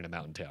nightlife I've seen in a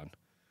mountain town.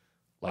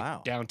 Like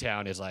Wow.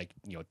 downtown is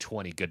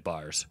 20 good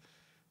bars,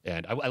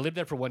 and I lived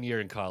there for 1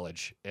 year in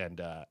college, and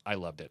I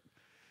loved it.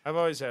 I've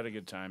always had a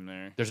good time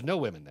there. There's no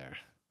women there,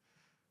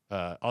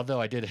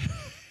 although I did.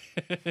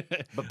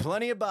 But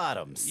plenty of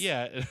bottoms.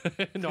 Yeah,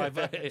 no,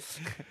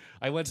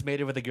 I once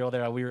mated with a girl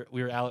there. We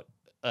were out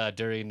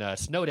during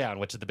Snowdown,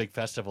 which is the big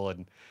festival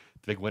and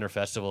the big winter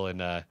festival in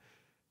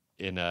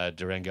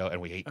Durango, and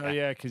we ate. Oh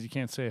yeah, because you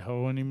can't say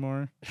ho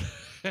anymore.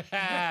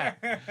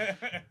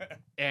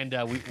 And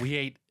we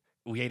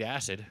ate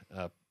acid.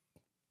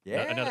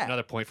 Yeah.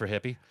 Another point for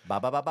Hippie. Ba,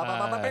 ba, ba, ba, ba,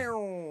 ba, ba,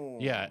 bow.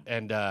 Yeah,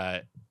 and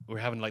we're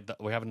having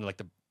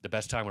the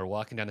best time. We're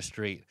walking down the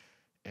street,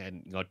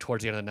 and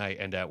towards the end of the night,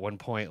 and at one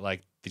point,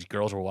 these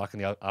girls were walking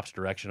the opposite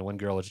direction, and one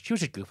girl was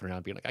just goofing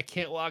around, being like, "I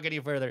can't walk any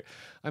further.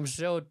 I'm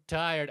so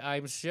tired. And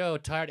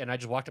I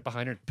just walked up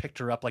behind her and picked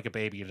her up like a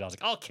baby, and I was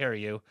like, "I'll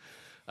carry you."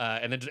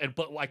 But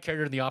I carried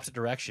her in the opposite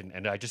direction,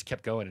 and I just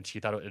kept going, and she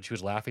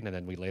was laughing, and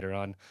then we later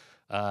on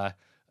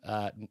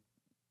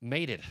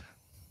mated.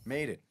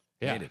 Made it.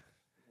 Yeah. Made it.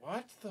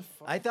 What the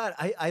fuck?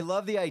 I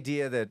love the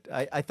idea that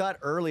I thought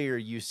earlier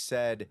you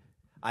said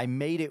I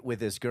made it with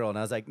this girl, and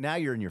I was like, now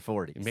you're in your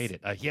 40s. You made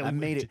it. Yeah, I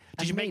made it.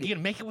 You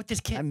gonna make it with this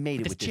kid? I made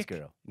it with this chick?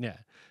 girl. Yeah,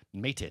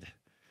 mated.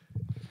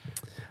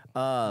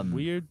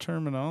 Weird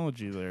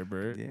terminology there,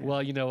 Bert. Yeah.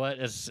 Well, you know what?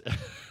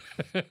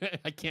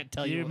 I can't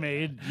tell you. You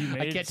made.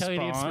 I can't tell you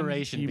the Spawn.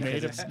 inspiration. You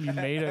because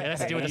made a. it has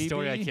to do with a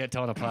story I baby. can't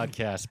tell on a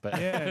podcast. But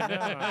Yeah, no,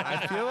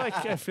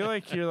 I feel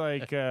like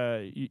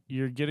you're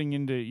you're getting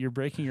into you're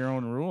breaking your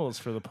own rules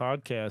for the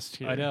podcast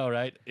here. I know,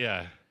 right?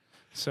 Yeah.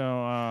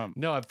 So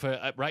No,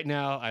 right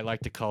now I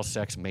like to call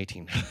sex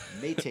mating.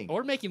 Mating.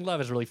 Or making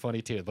love is really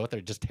funny too. Both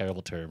are just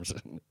terrible terms.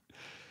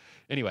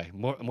 Anyway,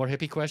 more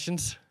hippie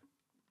questions.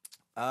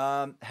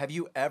 Have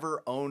you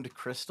ever owned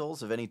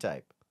crystals of any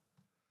type?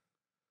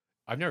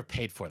 I've never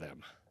paid for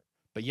them,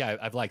 but yeah,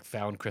 I've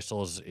found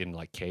crystals in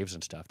caves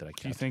and stuff that I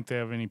kept. do you think they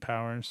have any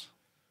powers?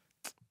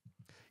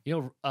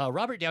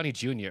 Robert Downey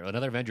Jr.,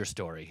 another Avenger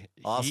story.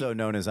 Also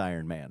known as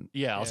Iron Man.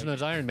 Yeah, also known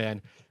as Iron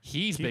Man.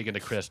 He's big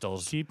into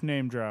crystals. Keep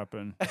name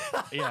dropping.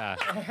 Yeah.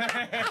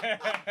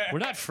 We're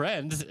not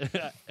friends.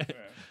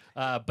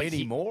 But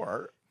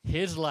Anymore.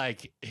 his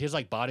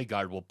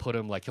bodyguard will put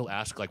him he'll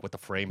ask what the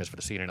frame is for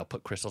the scene, and he'll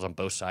put crystals on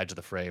both sides of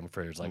the frame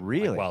for his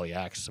Really? while he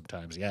acts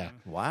sometimes. Yeah.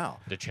 Wow.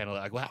 To channel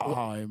it.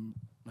 Wow.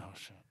 Oh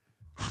shit.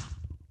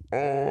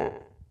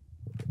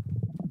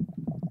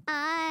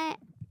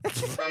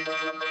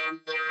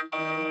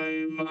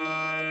 I'm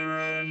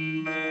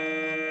Iron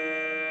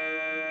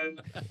Man.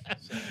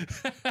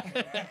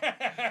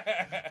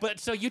 But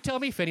so you tell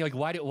me, Finney,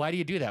 why do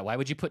you do that? Why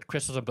would you put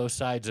crystals on both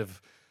sides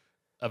of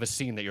a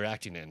scene that you're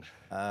acting in?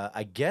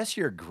 I guess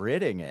you're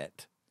gridding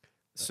it.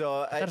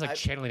 So That's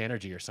channeling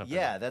energy or something.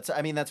 yeah, that's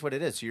what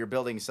it is. So you're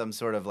building some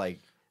sort of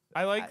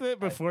I like that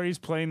before he's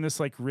playing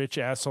this rich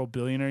asshole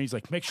billionaire, he's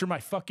like, make sure my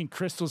fucking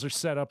crystals are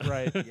set up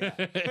right.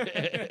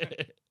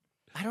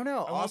 I don't know.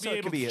 I won't Also, be it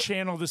able could be to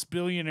channel this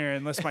billionaire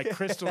unless my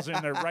crystals are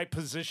in their right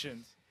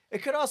positions.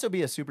 it could also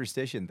be a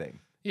superstition thing.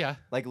 Yeah.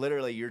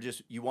 Literally,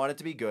 you want it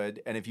to be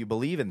good, and if you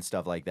believe in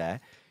stuff like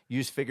that, you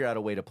just figure out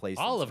a way to place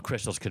them. All of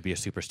crystals could be a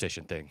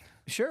superstition thing.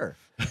 Sure,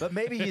 but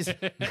maybe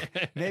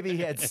maybe he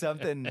had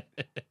something.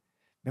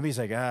 Maybe he's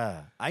like,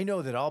 I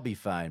know that I'll be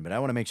fine, but I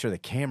want to make sure the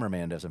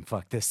cameraman doesn't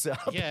fuck this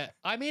up. Yeah.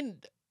 I mean,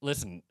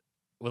 listen,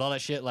 with all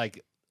that shit, I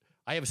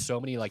have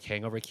so many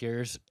hangover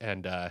cures,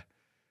 and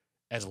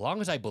as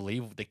long as I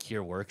believe the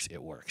cure works,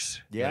 it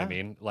works. You know what I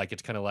mean?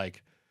 It's kind of I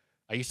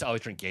used to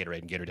always drink Gatorade,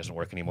 and Gatorade doesn't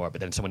work anymore,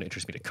 but then someone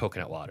introduced me to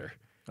coconut water.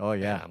 Oh,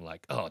 yeah. And I'm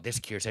like, oh, this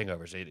cures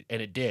hangovers.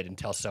 And it did,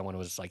 until someone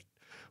was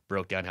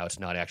broke down how it's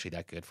not actually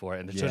that good for it.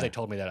 And as soon as they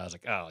told me that, I was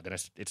like, oh, then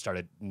it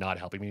started not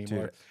helping me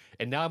anymore. Dude.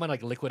 And now I'm on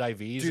liquid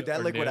IVs. Dude, that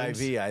or liquid Nudes.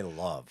 IV I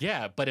love.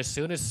 Yeah, but as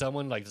soon as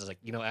someone is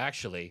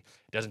actually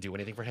it doesn't do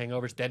anything for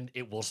hangovers, then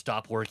it will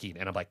stop working.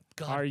 And I'm like,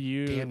 God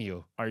damn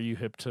you. Are you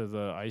hip to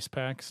the ice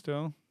pack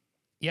still?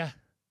 Yeah.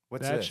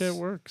 What's that this? shit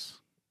works.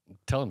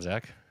 Tell him,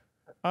 Zach.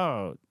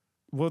 Oh,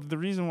 well, the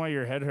reason why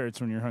your head hurts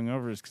when you're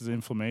hungover is because of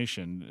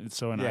inflammation.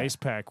 So an ice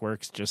pack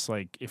works just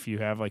like if you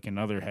have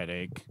another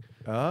headache.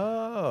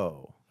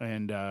 Oh.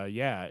 And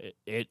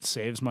it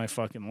saves my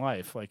fucking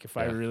life. If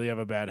I really have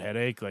a bad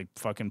headache,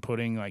 fucking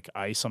putting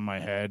ice on my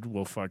head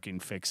will fucking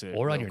fix it.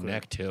 Or on real your quick.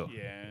 neck, too.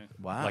 Yeah.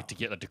 Wow.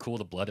 To cool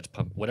the blood, it's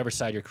pumped. Whatever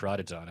side your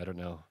carotid's on, I don't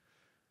know.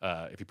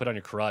 If you put it on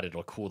your carotid,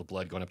 it'll cool the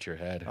blood going up to your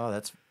head. Oh,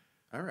 that's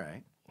all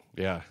right.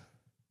 Yeah.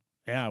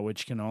 Yeah,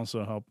 which can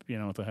also help,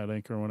 with a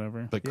headache or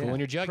whatever. But cooling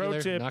your jugular,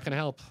 Pro tip. not going to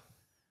help.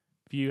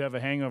 If you have a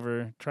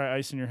hangover, try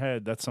ice in your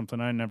head. That's something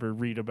I never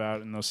read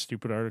about in those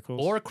stupid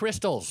articles. Or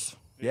crystals.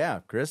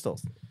 Yeah,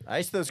 crystals.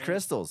 Ice those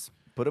crystals.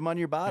 Put them on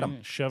your bottom. Yeah,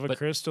 shove a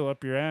crystal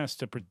up your ass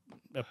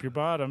up your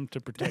bottom to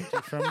protect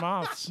you from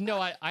moths. No,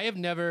 I have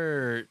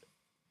never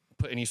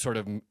put any sort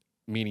of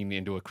meaning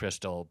into a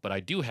crystal, but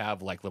I do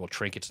have like little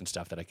trinkets and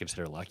stuff that I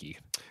consider lucky.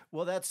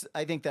 Well,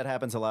 I think that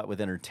happens a lot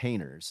with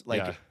entertainers.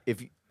 Like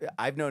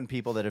I've known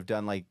people that have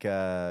done like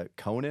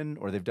Conan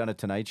or they've done a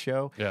Tonight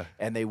Show,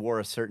 and they wore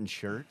a certain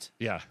shirt,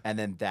 and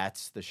then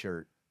that's the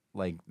shirt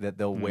like that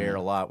they'll wear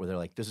a lot, where they're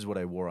like, "This is what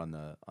I wore on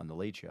the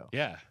Late Show."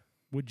 Yeah.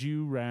 Would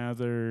you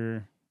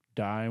rather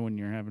die when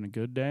you're having a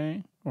good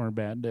day or a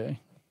bad day?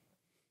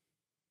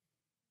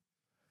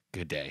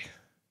 Good day.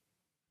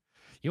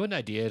 You know what an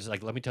idea is?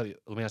 Like, let me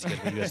ask you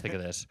guys what you guys think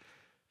of this.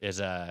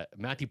 Is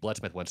Matthew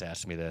Bloodsmith once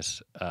asked me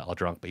this, all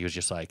drunk, but he was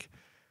just like,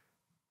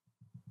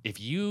 if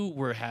you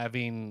were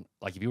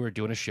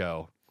doing a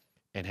show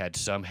and had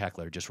some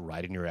heckler just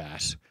right in your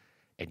ass,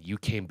 and you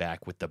came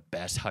back with the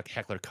best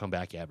heckler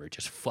comeback ever,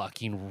 just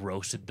fucking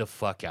roasted the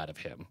fuck out of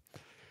him,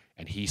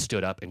 and he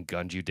stood up and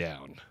gunned you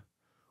down,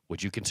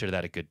 would you consider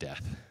that a good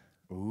death?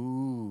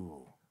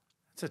 Ooh,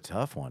 that's a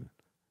tough one.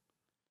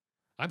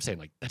 I'm saying,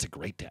 like, that's a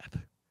great death.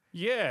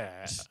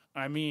 Yeah.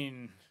 I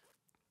mean,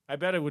 I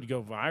bet it would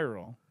go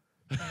viral.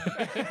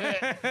 But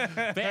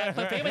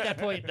fame at that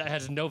point that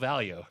has no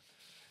value.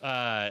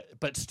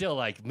 But still,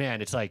 like,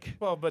 man, it's like...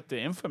 Well, but the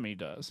infamy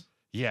does.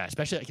 Yeah,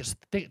 especially, I guess,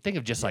 think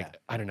of just like,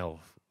 I don't know,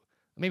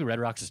 maybe Red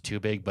Rocks is too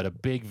big, but a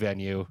big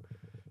venue,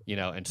 you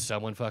know, and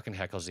someone fucking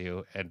heckles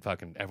you and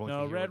fucking everyone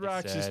can hear Red what you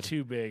Rocks said. is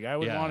too big. I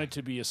would want it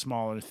to be a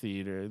smaller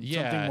theater.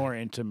 Something more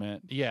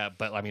intimate. Yeah,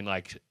 but I mean,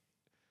 like,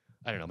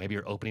 I don't know, maybe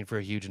you're opening for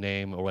a huge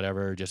name or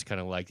whatever, just kind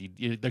of like,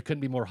 there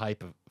couldn't be more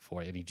hype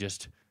for it, and you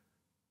just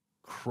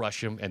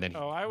crush him, and then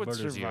I would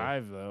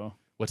survive, though.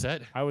 What's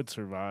that? I would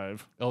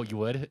survive. Oh, you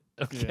would?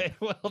 Okay.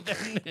 Yeah. Well,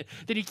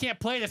 then you can't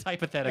play this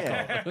hypothetical.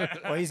 Yeah.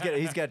 Well,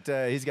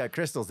 he's got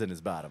crystals in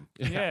his bottom.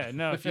 Yeah.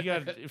 No. If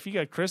you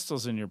got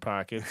crystals in your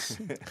pockets,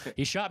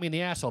 he shot me in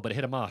the asshole, but it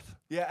hit a moth.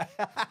 Yeah.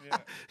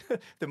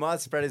 The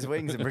moth spread his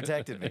wings and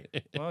protected me.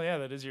 Well, yeah,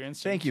 that is your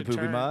instinct. Thank you,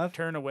 Poopy Moth.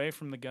 Turn away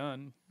from the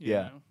gun. You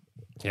know?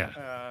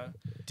 Yeah.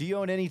 Do you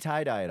own any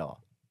tie-dye at all?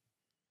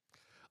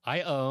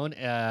 I own.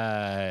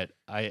 I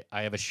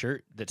have a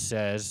shirt that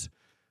says.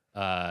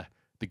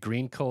 The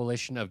Green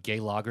Coalition of Gay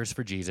Loggers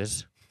for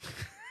Jesus,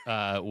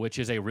 which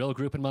is a real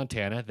group in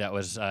Montana that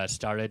was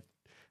started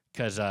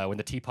because when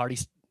the Tea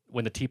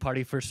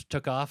Party first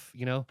took off,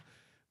 you know,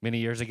 many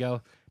years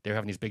ago, they were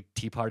having these big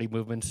Tea Party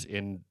movements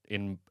in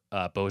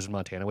Bozeman,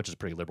 Montana, which is a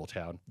pretty liberal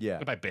town. Yeah,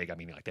 and by big, I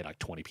mean like they had like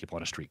 20 people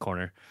on a street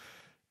corner,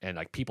 and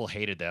like people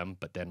hated them,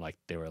 but then like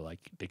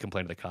they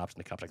complained to the cops,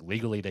 and the cops like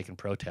legally they can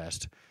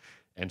protest.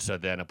 And so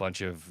then a bunch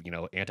of, you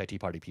know, anti-Tea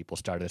Party people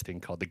started this thing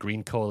called the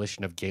Green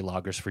Coalition of Gay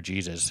Loggers for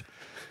Jesus.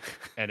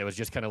 And it was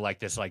just kind of like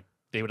this, like,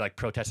 they would, like,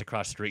 protest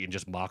across the street and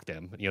just mock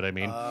them. You know what I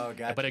mean? Oh,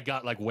 gotcha. But it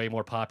got, like, way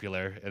more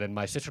popular. And then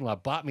my sister-in-law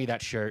bought me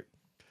that shirt.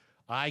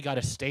 I got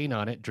a stain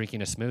on it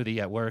drinking a smoothie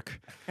at work.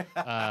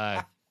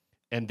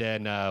 And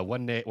then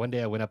one day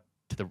I went up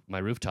to my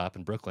rooftop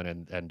in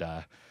Brooklyn, and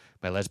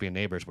my lesbian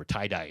neighbors were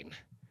tie-dyeing.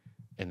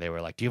 And they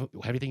were like, do you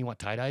have anything you want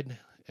tie-dyed?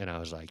 And I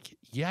was like,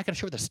 yeah, I got a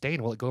shirt with a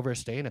stain. Will it go over a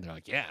stain? And they're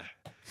like, yeah.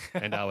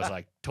 And I was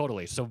like,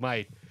 totally. So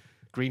my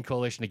Green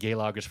Coalition of Gay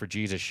Loggers for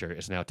Jesus shirt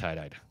is now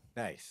tie-dyed.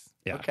 Nice.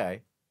 Yeah.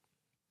 Okay.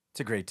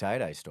 It's a great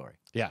tie-dye story.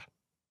 Yeah.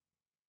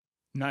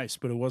 Nice,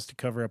 but it was to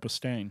cover up a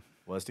stain.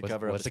 Was to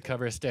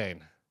cover a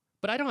stain.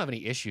 But I don't have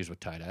any issues with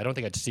tie-dye. I don't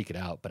think I'd seek it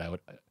out, but I would.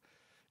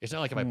 It's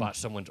not like if I bought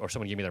someone or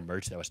someone gave me their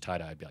merch that was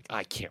tie-dye, I'd be like,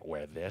 I can't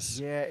wear this.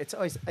 Yeah, it's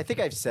always, I think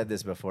I've said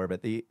this before,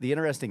 but the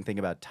interesting thing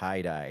about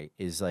tie-dye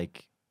is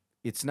like,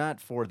 it's not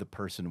for the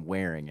person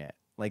wearing it.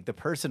 Like the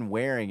person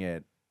wearing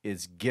it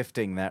is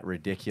gifting that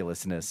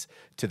ridiculousness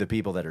to the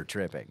people that are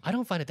tripping. I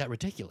don't find it that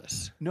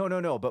ridiculous.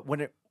 No. But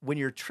when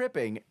you're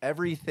tripping,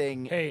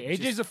 everything. Hey,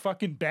 AJ's a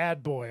fucking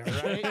bad boy, all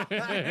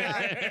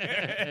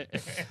right?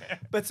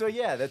 But so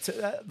yeah, that's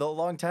the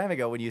long time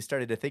ago when you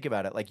started to think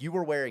about it. Like you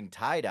were wearing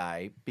tie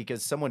dye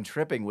because someone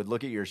tripping would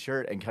look at your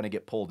shirt and kind of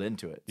get pulled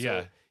into it. So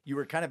yeah, you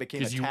were kind of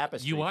became a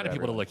tapestry. You wanted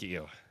people to look at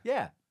you.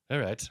 Yeah. All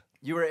right.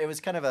 You were. It was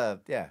kind of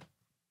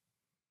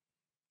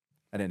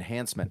an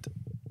enhancement.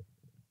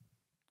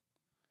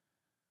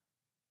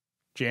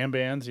 Jam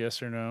bands,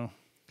 yes or no?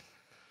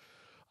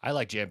 I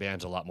like jam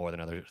bands a lot more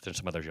than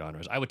some other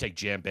genres. I would take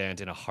jam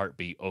bands in a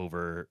heartbeat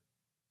over,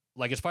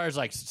 like as far as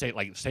like say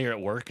you're at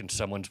work and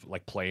someone's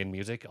like playing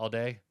music all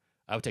day.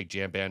 I would take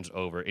jam bands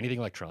over anything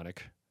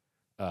electronic.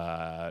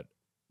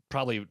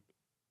 Probably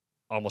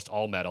almost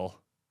all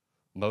metal,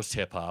 most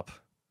hip hop.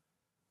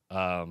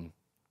 Yeah,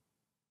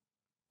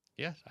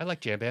 I like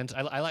jam bands.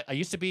 I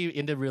used to be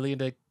really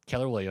into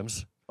Keller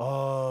Williams.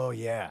 Oh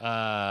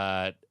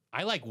yeah.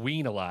 I like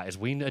Ween a lot. Is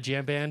Ween a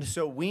jam band?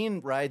 So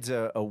Ween rides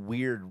a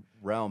weird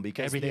realm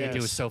because everything they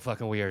do is so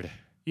fucking weird.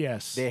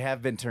 Yes. They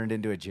have been turned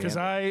into a jam. Because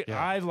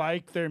I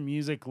like their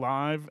music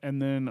live, and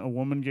then a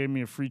woman gave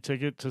me a free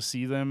ticket to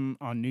see them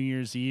on New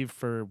Year's Eve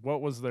for what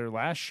was their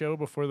last show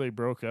before they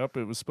broke up.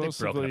 It was supposed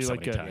to be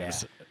like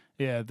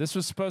this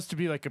was supposed to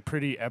be like a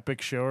pretty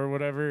epic show or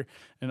whatever.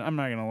 And I'm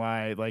not gonna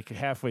lie, like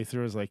halfway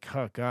through I was like,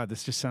 oh god,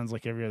 this just sounds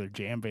like every other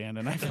jam band,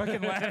 and I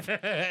fucking laughed.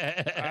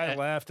 I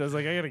laughed. I was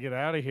like, I gotta get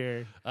out of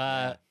here.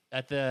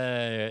 At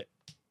the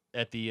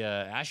at the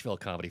Asheville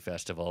Comedy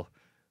Festival,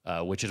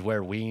 which is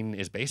where Ween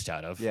is based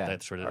out of. Yeah.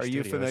 That's sort of Are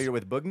you familiar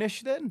with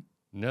Boognish then?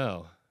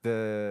 No.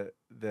 So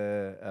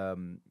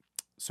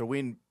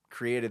Ween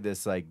created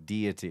this like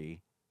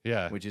deity,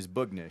 Yeah. which is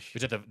Boognish.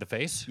 Is it the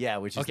face? Yeah,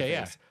 which is Okay, the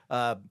yeah. face.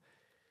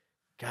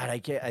 God, I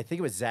think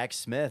it was Zach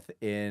Smith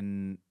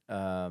in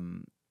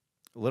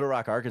Little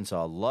Rock,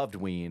 Arkansas, loved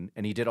Ween,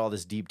 and he did all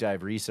this deep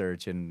dive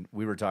research. And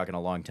we were talking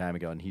a long time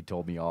ago, and he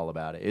told me all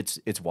about it.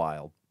 It's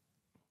wild.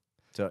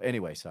 So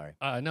anyway, sorry.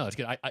 No, it's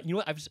good. You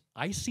know what?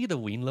 I see the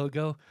Ween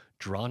logo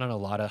drawn on a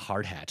lot of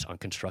hard hats on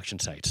construction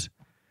sites.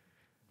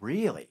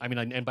 Really? I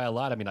mean, and by a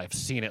lot, I mean I've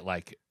seen it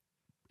like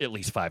at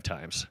least 5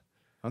 times.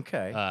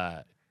 Okay.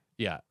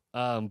 Yeah.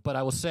 But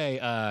I will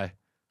say,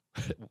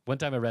 one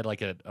time I read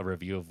like a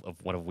review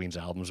of one of Ween's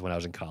albums when I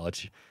was in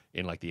college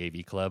in like the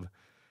AV club,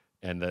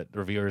 and the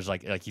reviewer is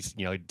like he's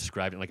he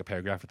described it in like a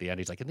paragraph at the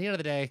end. He's like, at the end of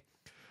the day,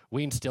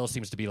 Ween still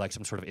seems to be like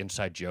some sort of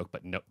inside joke,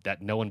 but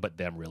that no one but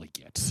them really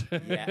gets.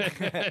 Yeah.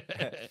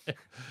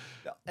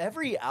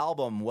 Every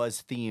album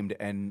was themed,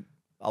 and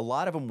a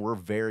lot of them were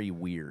very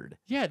weird.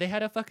 Yeah, they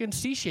had a fucking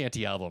sea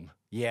shanty album.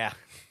 Yeah.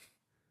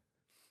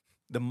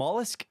 The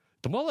Mollusk.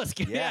 The Mollusk,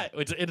 yeah.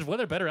 It's one of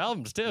their better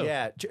albums, too.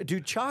 Yeah.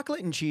 Dude,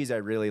 Chocolate and Cheese I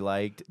really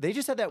liked. They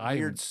just had that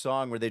weird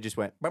song where they just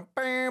went, bum,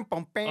 bam,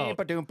 bum, bam,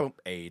 ba-doom, bum,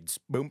 AIDS,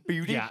 boom,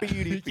 beauty, Yeah.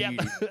 beauty, Yep.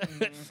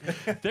 beauty.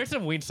 There's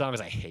some Ween songs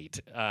I hate.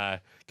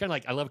 Kind of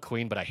like, I love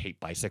Queen, but I hate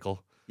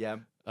Bicycle. Yeah.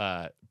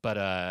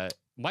 But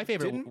my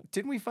favorite...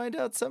 Didn't we find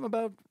out something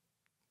about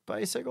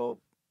Bicycle?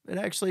 It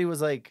actually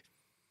was like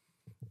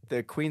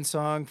the Queen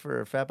song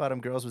for Fat Bottom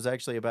Girls was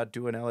actually about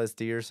doing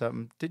LSD or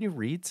something. Didn't you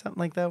read something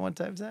like that one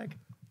time, Zach?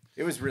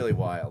 It was really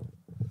wild.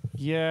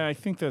 Yeah, I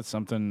think that's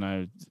something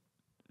I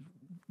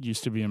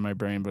used to be in my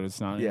brain, but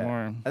it's not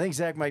anymore. I think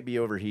Zach might be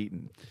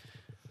overheating.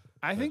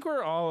 I think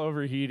we're all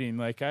overheating.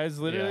 Like, I was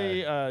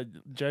literally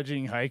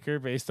judging Hiker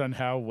based on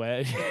how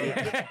wet.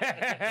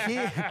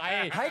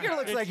 Hiker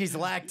looks like he's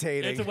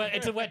lactating.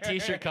 It's a wet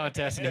T-shirt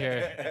contest in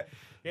here.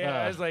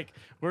 I was like,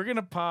 we're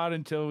gonna pod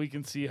until we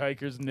can see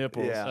Hiker's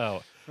nipples. Yeah.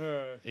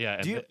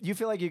 Yeah. Do you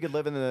feel like you could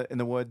live in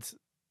the woods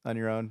on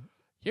your own?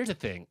 Here's the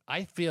thing.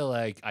 I feel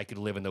like I could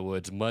live in the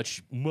woods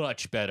much,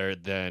 much better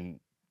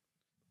than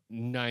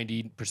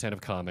 90%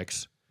 of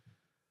comics.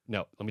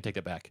 No, let me take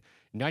that back.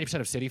 90%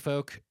 of city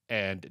folk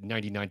and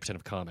 99%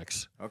 of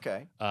comics.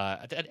 Okay.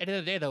 At the end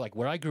of the day, though, like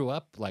where I grew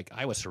up, like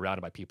I was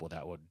surrounded by people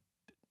that would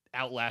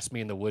outlast me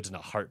in the woods in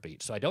a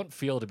heartbeat. So I don't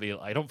feel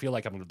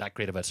like I'm that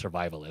great of a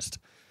survivalist.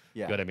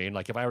 Yeah. You know what I mean?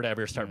 Like if I were to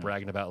ever start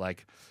bragging about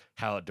like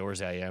how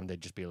outdoorsy I am, they'd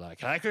just be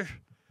like, Hiker,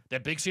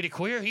 that big city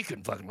queer, he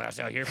couldn't fucking last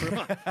out here for a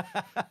month.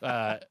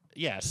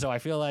 Yeah, so I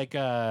feel like...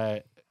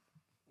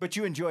 but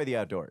you enjoy the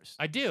outdoors.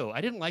 I do.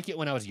 I didn't like it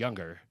when I was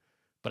younger,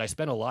 but I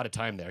spent a lot of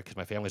time there because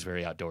my family's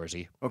very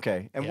outdoorsy.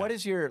 Okay. And what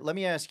is let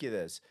me ask you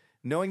this.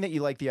 Knowing that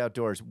you like the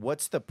outdoors,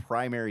 what's the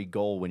primary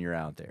goal when you're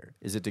out there?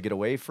 Is it to get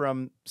away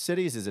from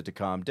cities? Is it to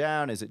calm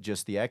down? Is it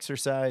just the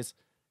exercise?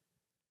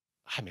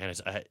 Man,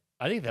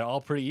 I think they're all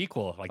pretty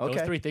equal. Like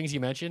those 3 things you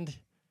mentioned.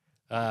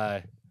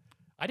 I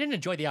didn't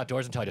enjoy the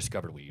outdoors until I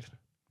discovered weed.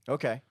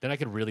 Okay. Then I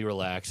could really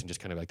relax and just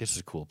kind of like, this is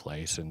a cool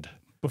place. And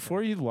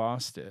before you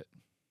lost it,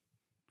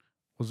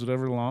 was it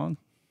ever long?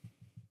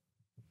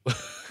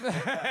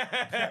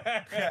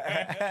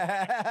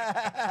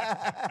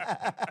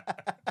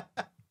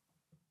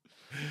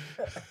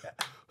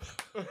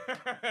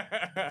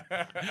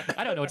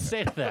 I don't know what to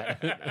say to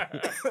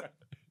that.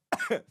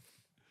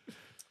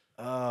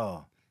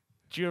 Oh.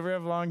 Did you ever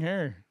have long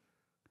hair?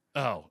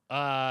 Oh,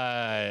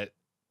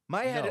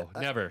 my head. No,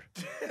 never.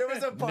 There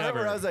was a part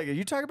where I was like, "Are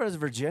you talking about his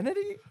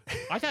virginity?"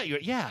 I thought you were,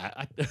 yeah.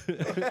 I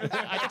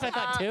guess I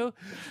thought too.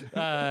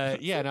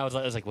 Yeah, and I was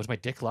like, was my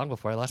dick long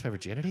before I lost my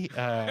virginity? It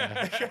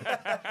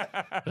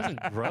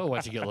doesn't grow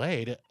once you get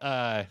laid.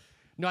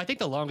 No, I think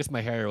the longest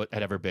my hair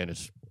had ever been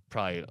is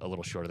probably a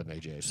little shorter than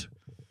AJ's.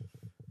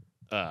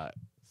 So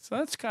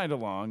that's kind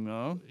of long,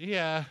 though.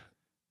 Yeah.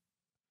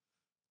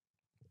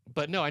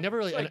 But no, I never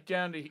really... It's like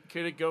down to...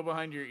 Could it go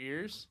behind your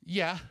ears?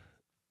 Yeah.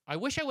 I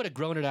wish I would have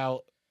grown it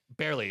out.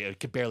 Barely. It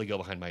could barely go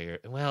behind my ear.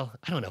 Well,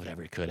 I don't know if it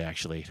ever could,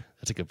 actually.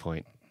 That's a good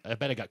point. I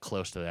bet it got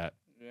close to that.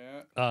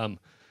 Yeah.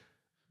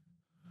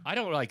 I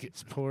don't like...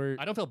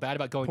 I don't feel bad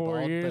about going poor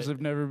bald. ears have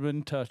never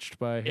been touched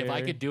by hair. If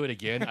I could do it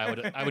again,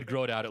 I would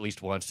grow it out at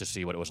least once to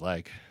see what it was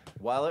like.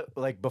 While it,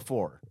 like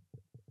before.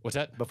 What's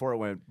that?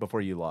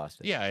 Before you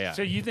lost it. Yeah, yeah.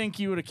 So you think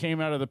you would have came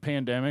out of the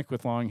pandemic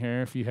with long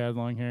hair if you had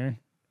long hair?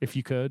 If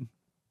you could?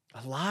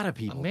 A lot of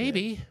people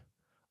maybe. did.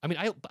 I mean,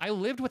 I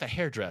lived with a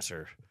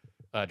hairdresser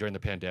during the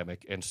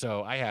pandemic, and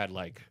so I had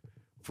like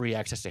free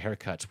access to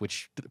haircuts,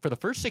 which for the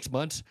first 6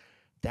 months,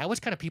 that was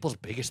kind of people's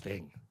biggest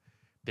thing.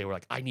 They were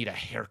like, I need a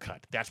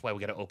haircut. That's why we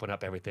got to open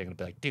up everything. And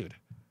be like, dude,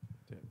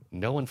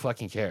 no one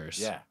fucking cares.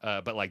 Yeah.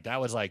 But like, that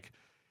was like,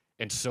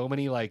 and so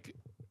many like,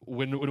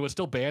 when it was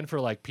still banned for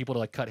like people to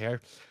like cut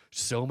hair,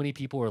 so many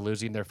people were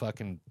losing their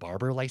fucking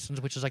barber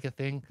license, which is like a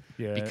thing,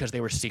 because they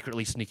were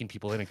secretly sneaking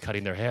people in and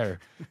cutting their hair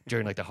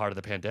during like the heart of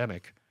the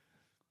pandemic.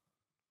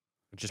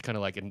 Just kind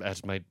of like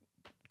as my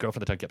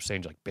girlfriend at the time kept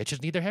saying, like,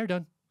 bitches need their hair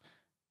done.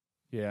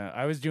 Yeah,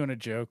 I was doing a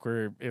joke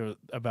where it was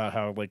about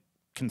how like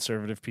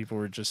conservative people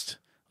were just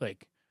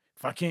like,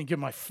 if I can't get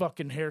my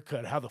fucking hair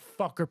cut, how the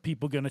fuck are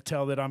people gonna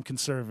tell that I'm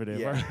conservative?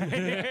 Yeah.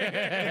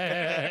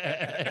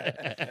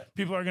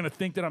 People are gonna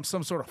think that I'm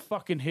some sort of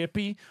fucking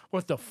hippie.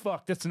 What the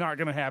fuck? That's not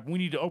gonna happen. We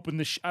need to open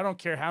this. I don't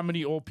care how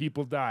many old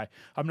people die.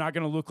 I'm not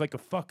gonna look like a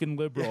fucking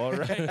liberal. All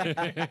right.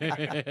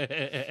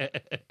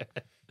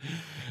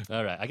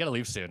 All right, I gotta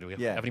leave soon. Do we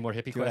have any more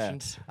hippie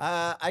questions?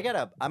 I'm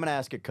gonna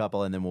ask a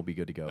couple, and then we'll be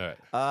good to go. All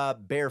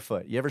right.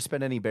 Barefoot. You ever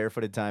spend any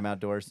barefooted time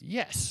outdoors?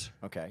 Yes.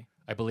 Okay.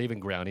 I believe in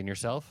grounding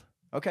yourself.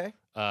 Okay.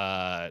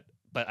 But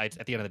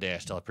at the end of the day, I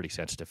still have pretty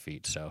sensitive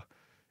feet, so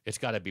it's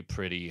got to be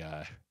pretty.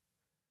 I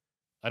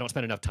don't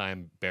spend enough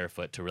time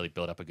barefoot to really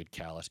build up a good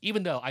callus.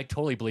 Even though I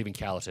totally believe in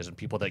calluses and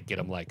people that get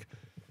them like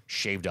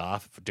shaved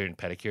off during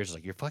pedicures, it's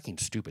like you're fucking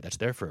stupid. That's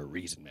there for a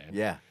reason, man.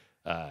 Yeah.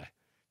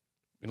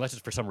 Unless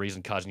it's for some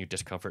reason causing you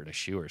discomfort in a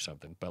shoe or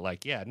something. But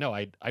like, yeah, no,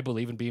 I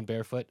believe in being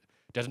barefoot.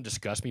 It doesn't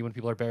disgust me when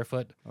people are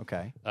barefoot.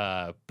 Okay.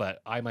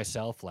 But I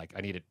myself, like,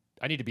 I need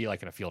to be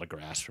like in a field of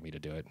grass for me to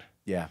do it.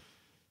 Yeah.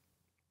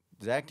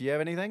 Zach, do you have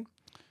anything?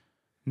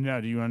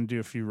 No, do you want to do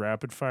a few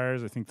rapid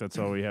fires? I think that's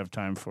all we have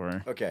time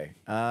for. Okay.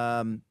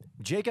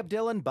 Jacob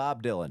Dylan,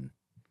 Bob Dylan.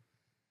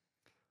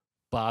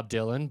 Bob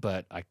Dylan,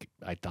 but I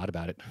thought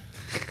about it.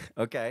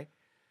 Okay.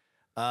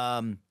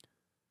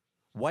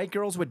 White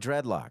girls with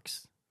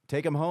dreadlocks.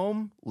 Take them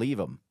home, leave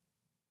them.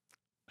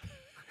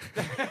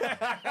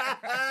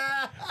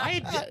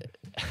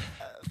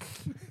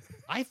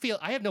 I feel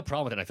I have no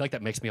problem with it. I feel like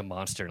that makes me a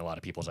monster in a lot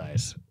of people's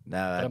eyes. No,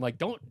 but I'm like,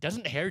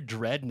 doesn't hair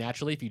dread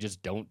naturally if you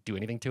just don't do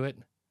anything to it?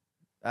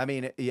 I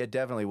mean, it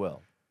definitely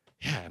will.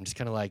 Yeah, I'm just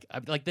kind of like, I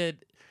got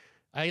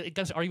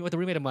this argument with a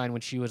roommate of mine when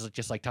she was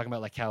just like talking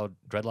about like how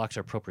dreadlocks are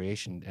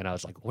appropriation, and I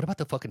was like, what about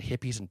the fucking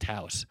hippies in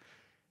Taos?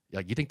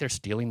 Like, you think they're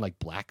stealing like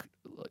black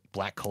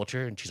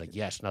culture? And she's like,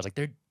 yes. And I was like,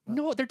 they're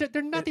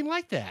nothing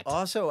like that.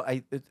 Also,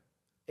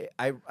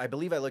 I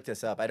believe I looked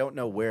this up. I don't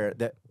know where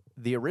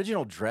the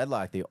original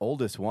dreadlock, the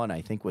oldest one,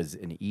 I think, was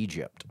in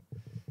Egypt.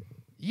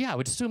 Yeah, I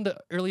would assume the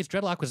earliest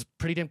dreadlock was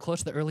pretty damn close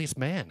to the earliest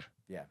man.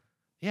 Yeah.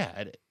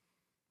 Yeah.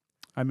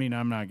 I mean,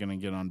 I'm not going to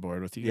get on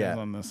board with you guys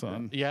on this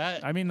one. Yeah.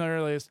 I mean, the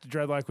earliest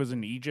dreadlock was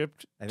in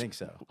Egypt. I think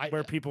so.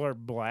 Where people are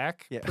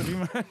black, pretty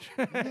much.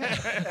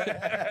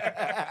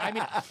 I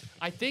mean,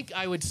 I think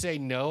I would say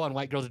no on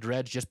white girls with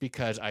dreads just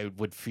because I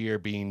would fear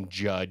being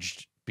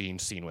judged, being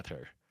seen with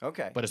her.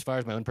 Okay. But as far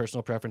as my own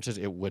personal preferences,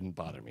 it wouldn't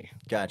bother me.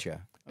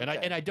 Gotcha. And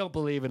I don't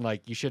believe in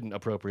like you shouldn't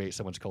appropriate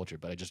someone's culture,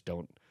 but I just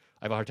don't.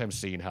 I have a hard time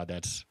seeing how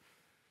that's.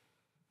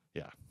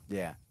 Yeah.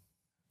 Yeah.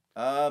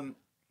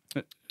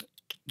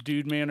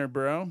 Dude, man, or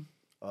bro?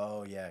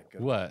 Oh yeah.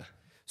 Good. What?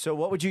 So,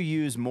 what would you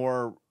use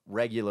more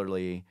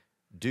regularly,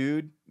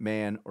 dude,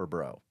 man, or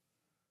bro?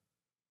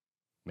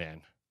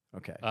 Man.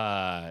 Okay.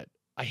 I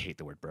hate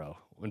the word bro.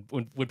 When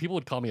people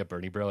would call me a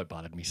Bernie bro, it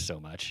bothered me so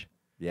much.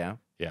 Yeah.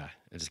 Yeah.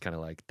 It's just kind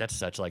of like that's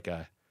such like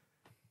a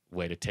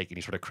way to take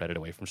any sort of credit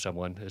away from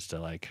someone is to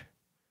like,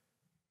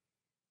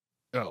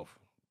 oh,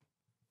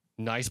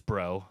 nice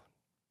bro,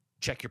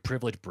 check your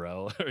privilege,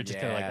 bro, or just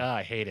kind of like,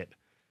 I hate it.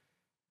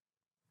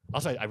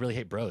 Also, I really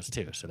hate bros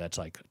too, so that's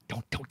like,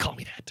 don't call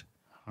me that.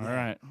 All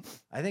right.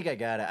 I think I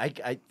got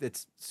it.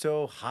 It's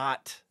so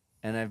hot,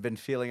 and I've been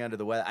feeling under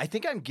the weather. I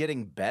think I'm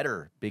getting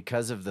better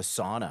because of the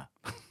sauna.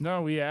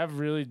 No, we have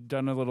really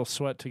done a little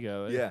sweat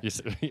together. Yeah.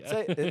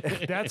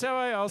 That's how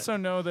I also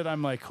know that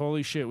I'm like,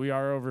 holy shit, we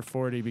are over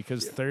 40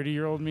 because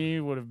 30-year-old me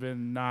would have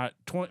been not,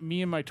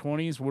 me in my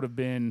 20s would have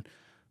been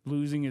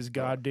losing his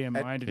goddamn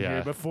mind in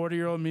here. But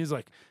 40-year-old me is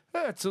like,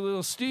 it's a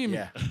little steamy.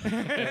 Yeah.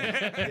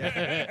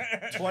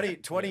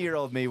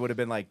 20-year-old me would have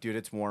been like, dude,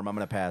 it's warm. I'm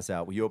going to pass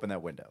out. Will you open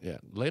that window? Yeah.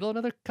 Ladle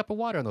another cup of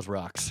water on those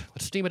rocks.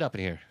 Let's steam it up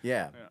in here.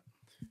 Yeah.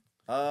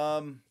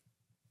 Okay.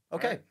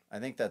 Right. I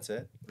think that's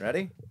it.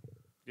 Ready?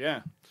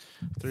 Yeah.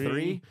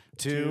 3,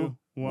 2,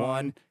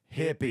 1,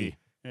 hippie.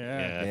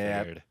 Yeah.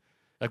 Figured.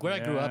 Like where I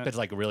grew up, it's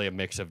like really a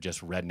mix of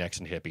just rednecks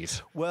and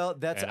hippies. Well,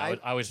 that's I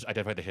always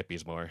identified the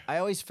hippies more. I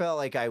always felt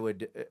like I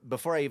would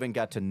before I even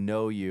got to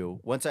know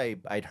you. Once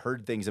I'd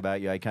heard things about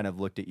you, I kind of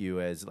looked at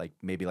you as like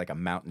maybe like a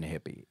mountain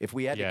hippie. If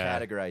we had to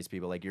categorize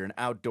people, like you're an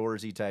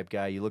outdoorsy type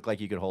guy, you look like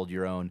you could hold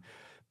your own,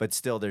 but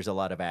still there's a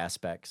lot of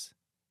aspects.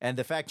 And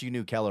the fact you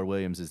knew Keller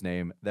Williams'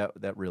 name,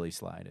 that really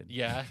slided.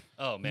 Yeah.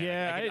 Oh man.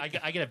 Yeah.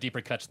 I could have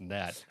deeper cuts than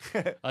that.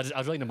 I was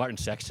really into Martin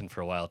Sexton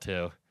for a while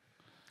too.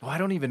 Oh, I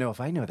don't even know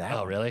if I know that. Oh,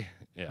 one. really?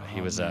 Yeah,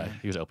 he was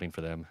opening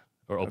for them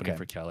or opening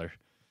for Keller.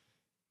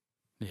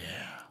 Yeah.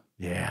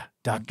 Yeah.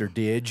 Dr.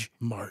 Didge.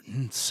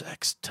 Martin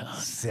Sexton.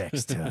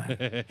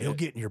 He'll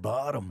get in your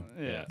bottom.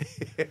 Yeah.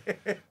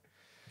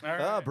 All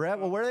right. Oh, Brett,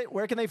 well,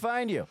 where can they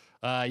find you?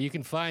 You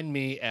can find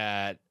me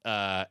at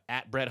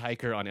Brett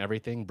Hiker on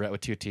everything. Brett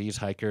with 2 T's,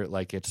 Hiker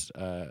like it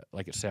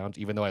sounds.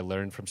 Even though I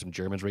learned from some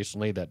Germans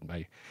recently that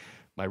my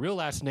real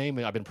last name,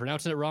 I've been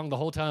pronouncing it wrong the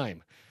whole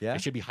time. Yeah?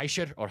 It should be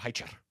Heischer or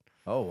Heicher.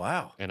 Oh,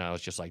 wow. And I was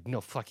just like,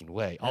 no fucking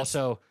way.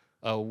 Also,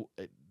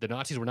 the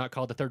Nazis were not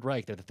called the Third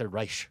Reich. They're the Third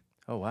Reich.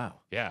 Oh, wow.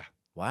 Yeah.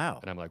 Wow.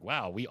 And I'm like,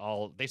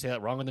 wow, they say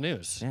that wrong on the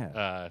news.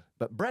 Yeah.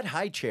 But Brett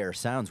Highchair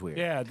sounds weird.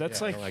 Yeah,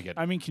 that's Yeah, I like, don't like it.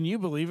 I mean, can you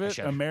believe it?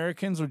 should.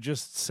 Americans would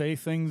just say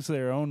things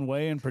their own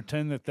way and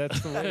pretend that that's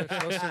the way it's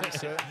supposed to be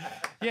said.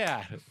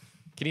 Yeah.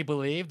 Can you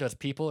believe those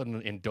people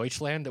in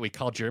Deutschland that we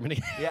call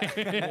Germany?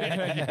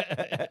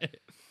 Yeah.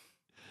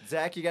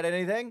 Zach, you got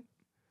anything?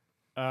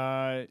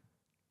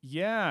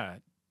 Yeah,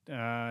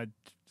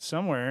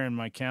 somewhere in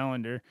my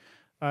calendar.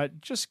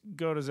 Just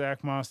go to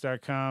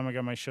zachmoss.com. I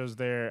got my shows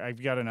there.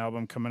 I've got an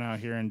album coming out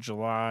here in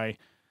July.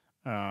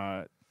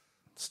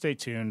 Stay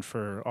tuned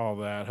for all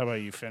that. How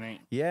about you,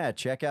 Finney? Yeah,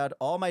 check out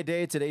all my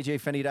dates at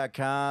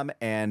ajfinney.com,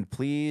 and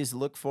please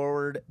look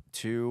forward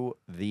to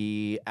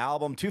the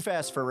album Too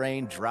Fast for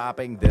Rain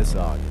dropping this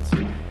August.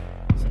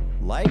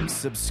 Like,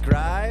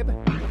 subscribe,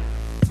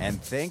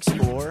 and thanks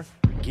for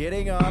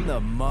getting on the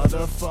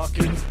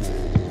motherfucking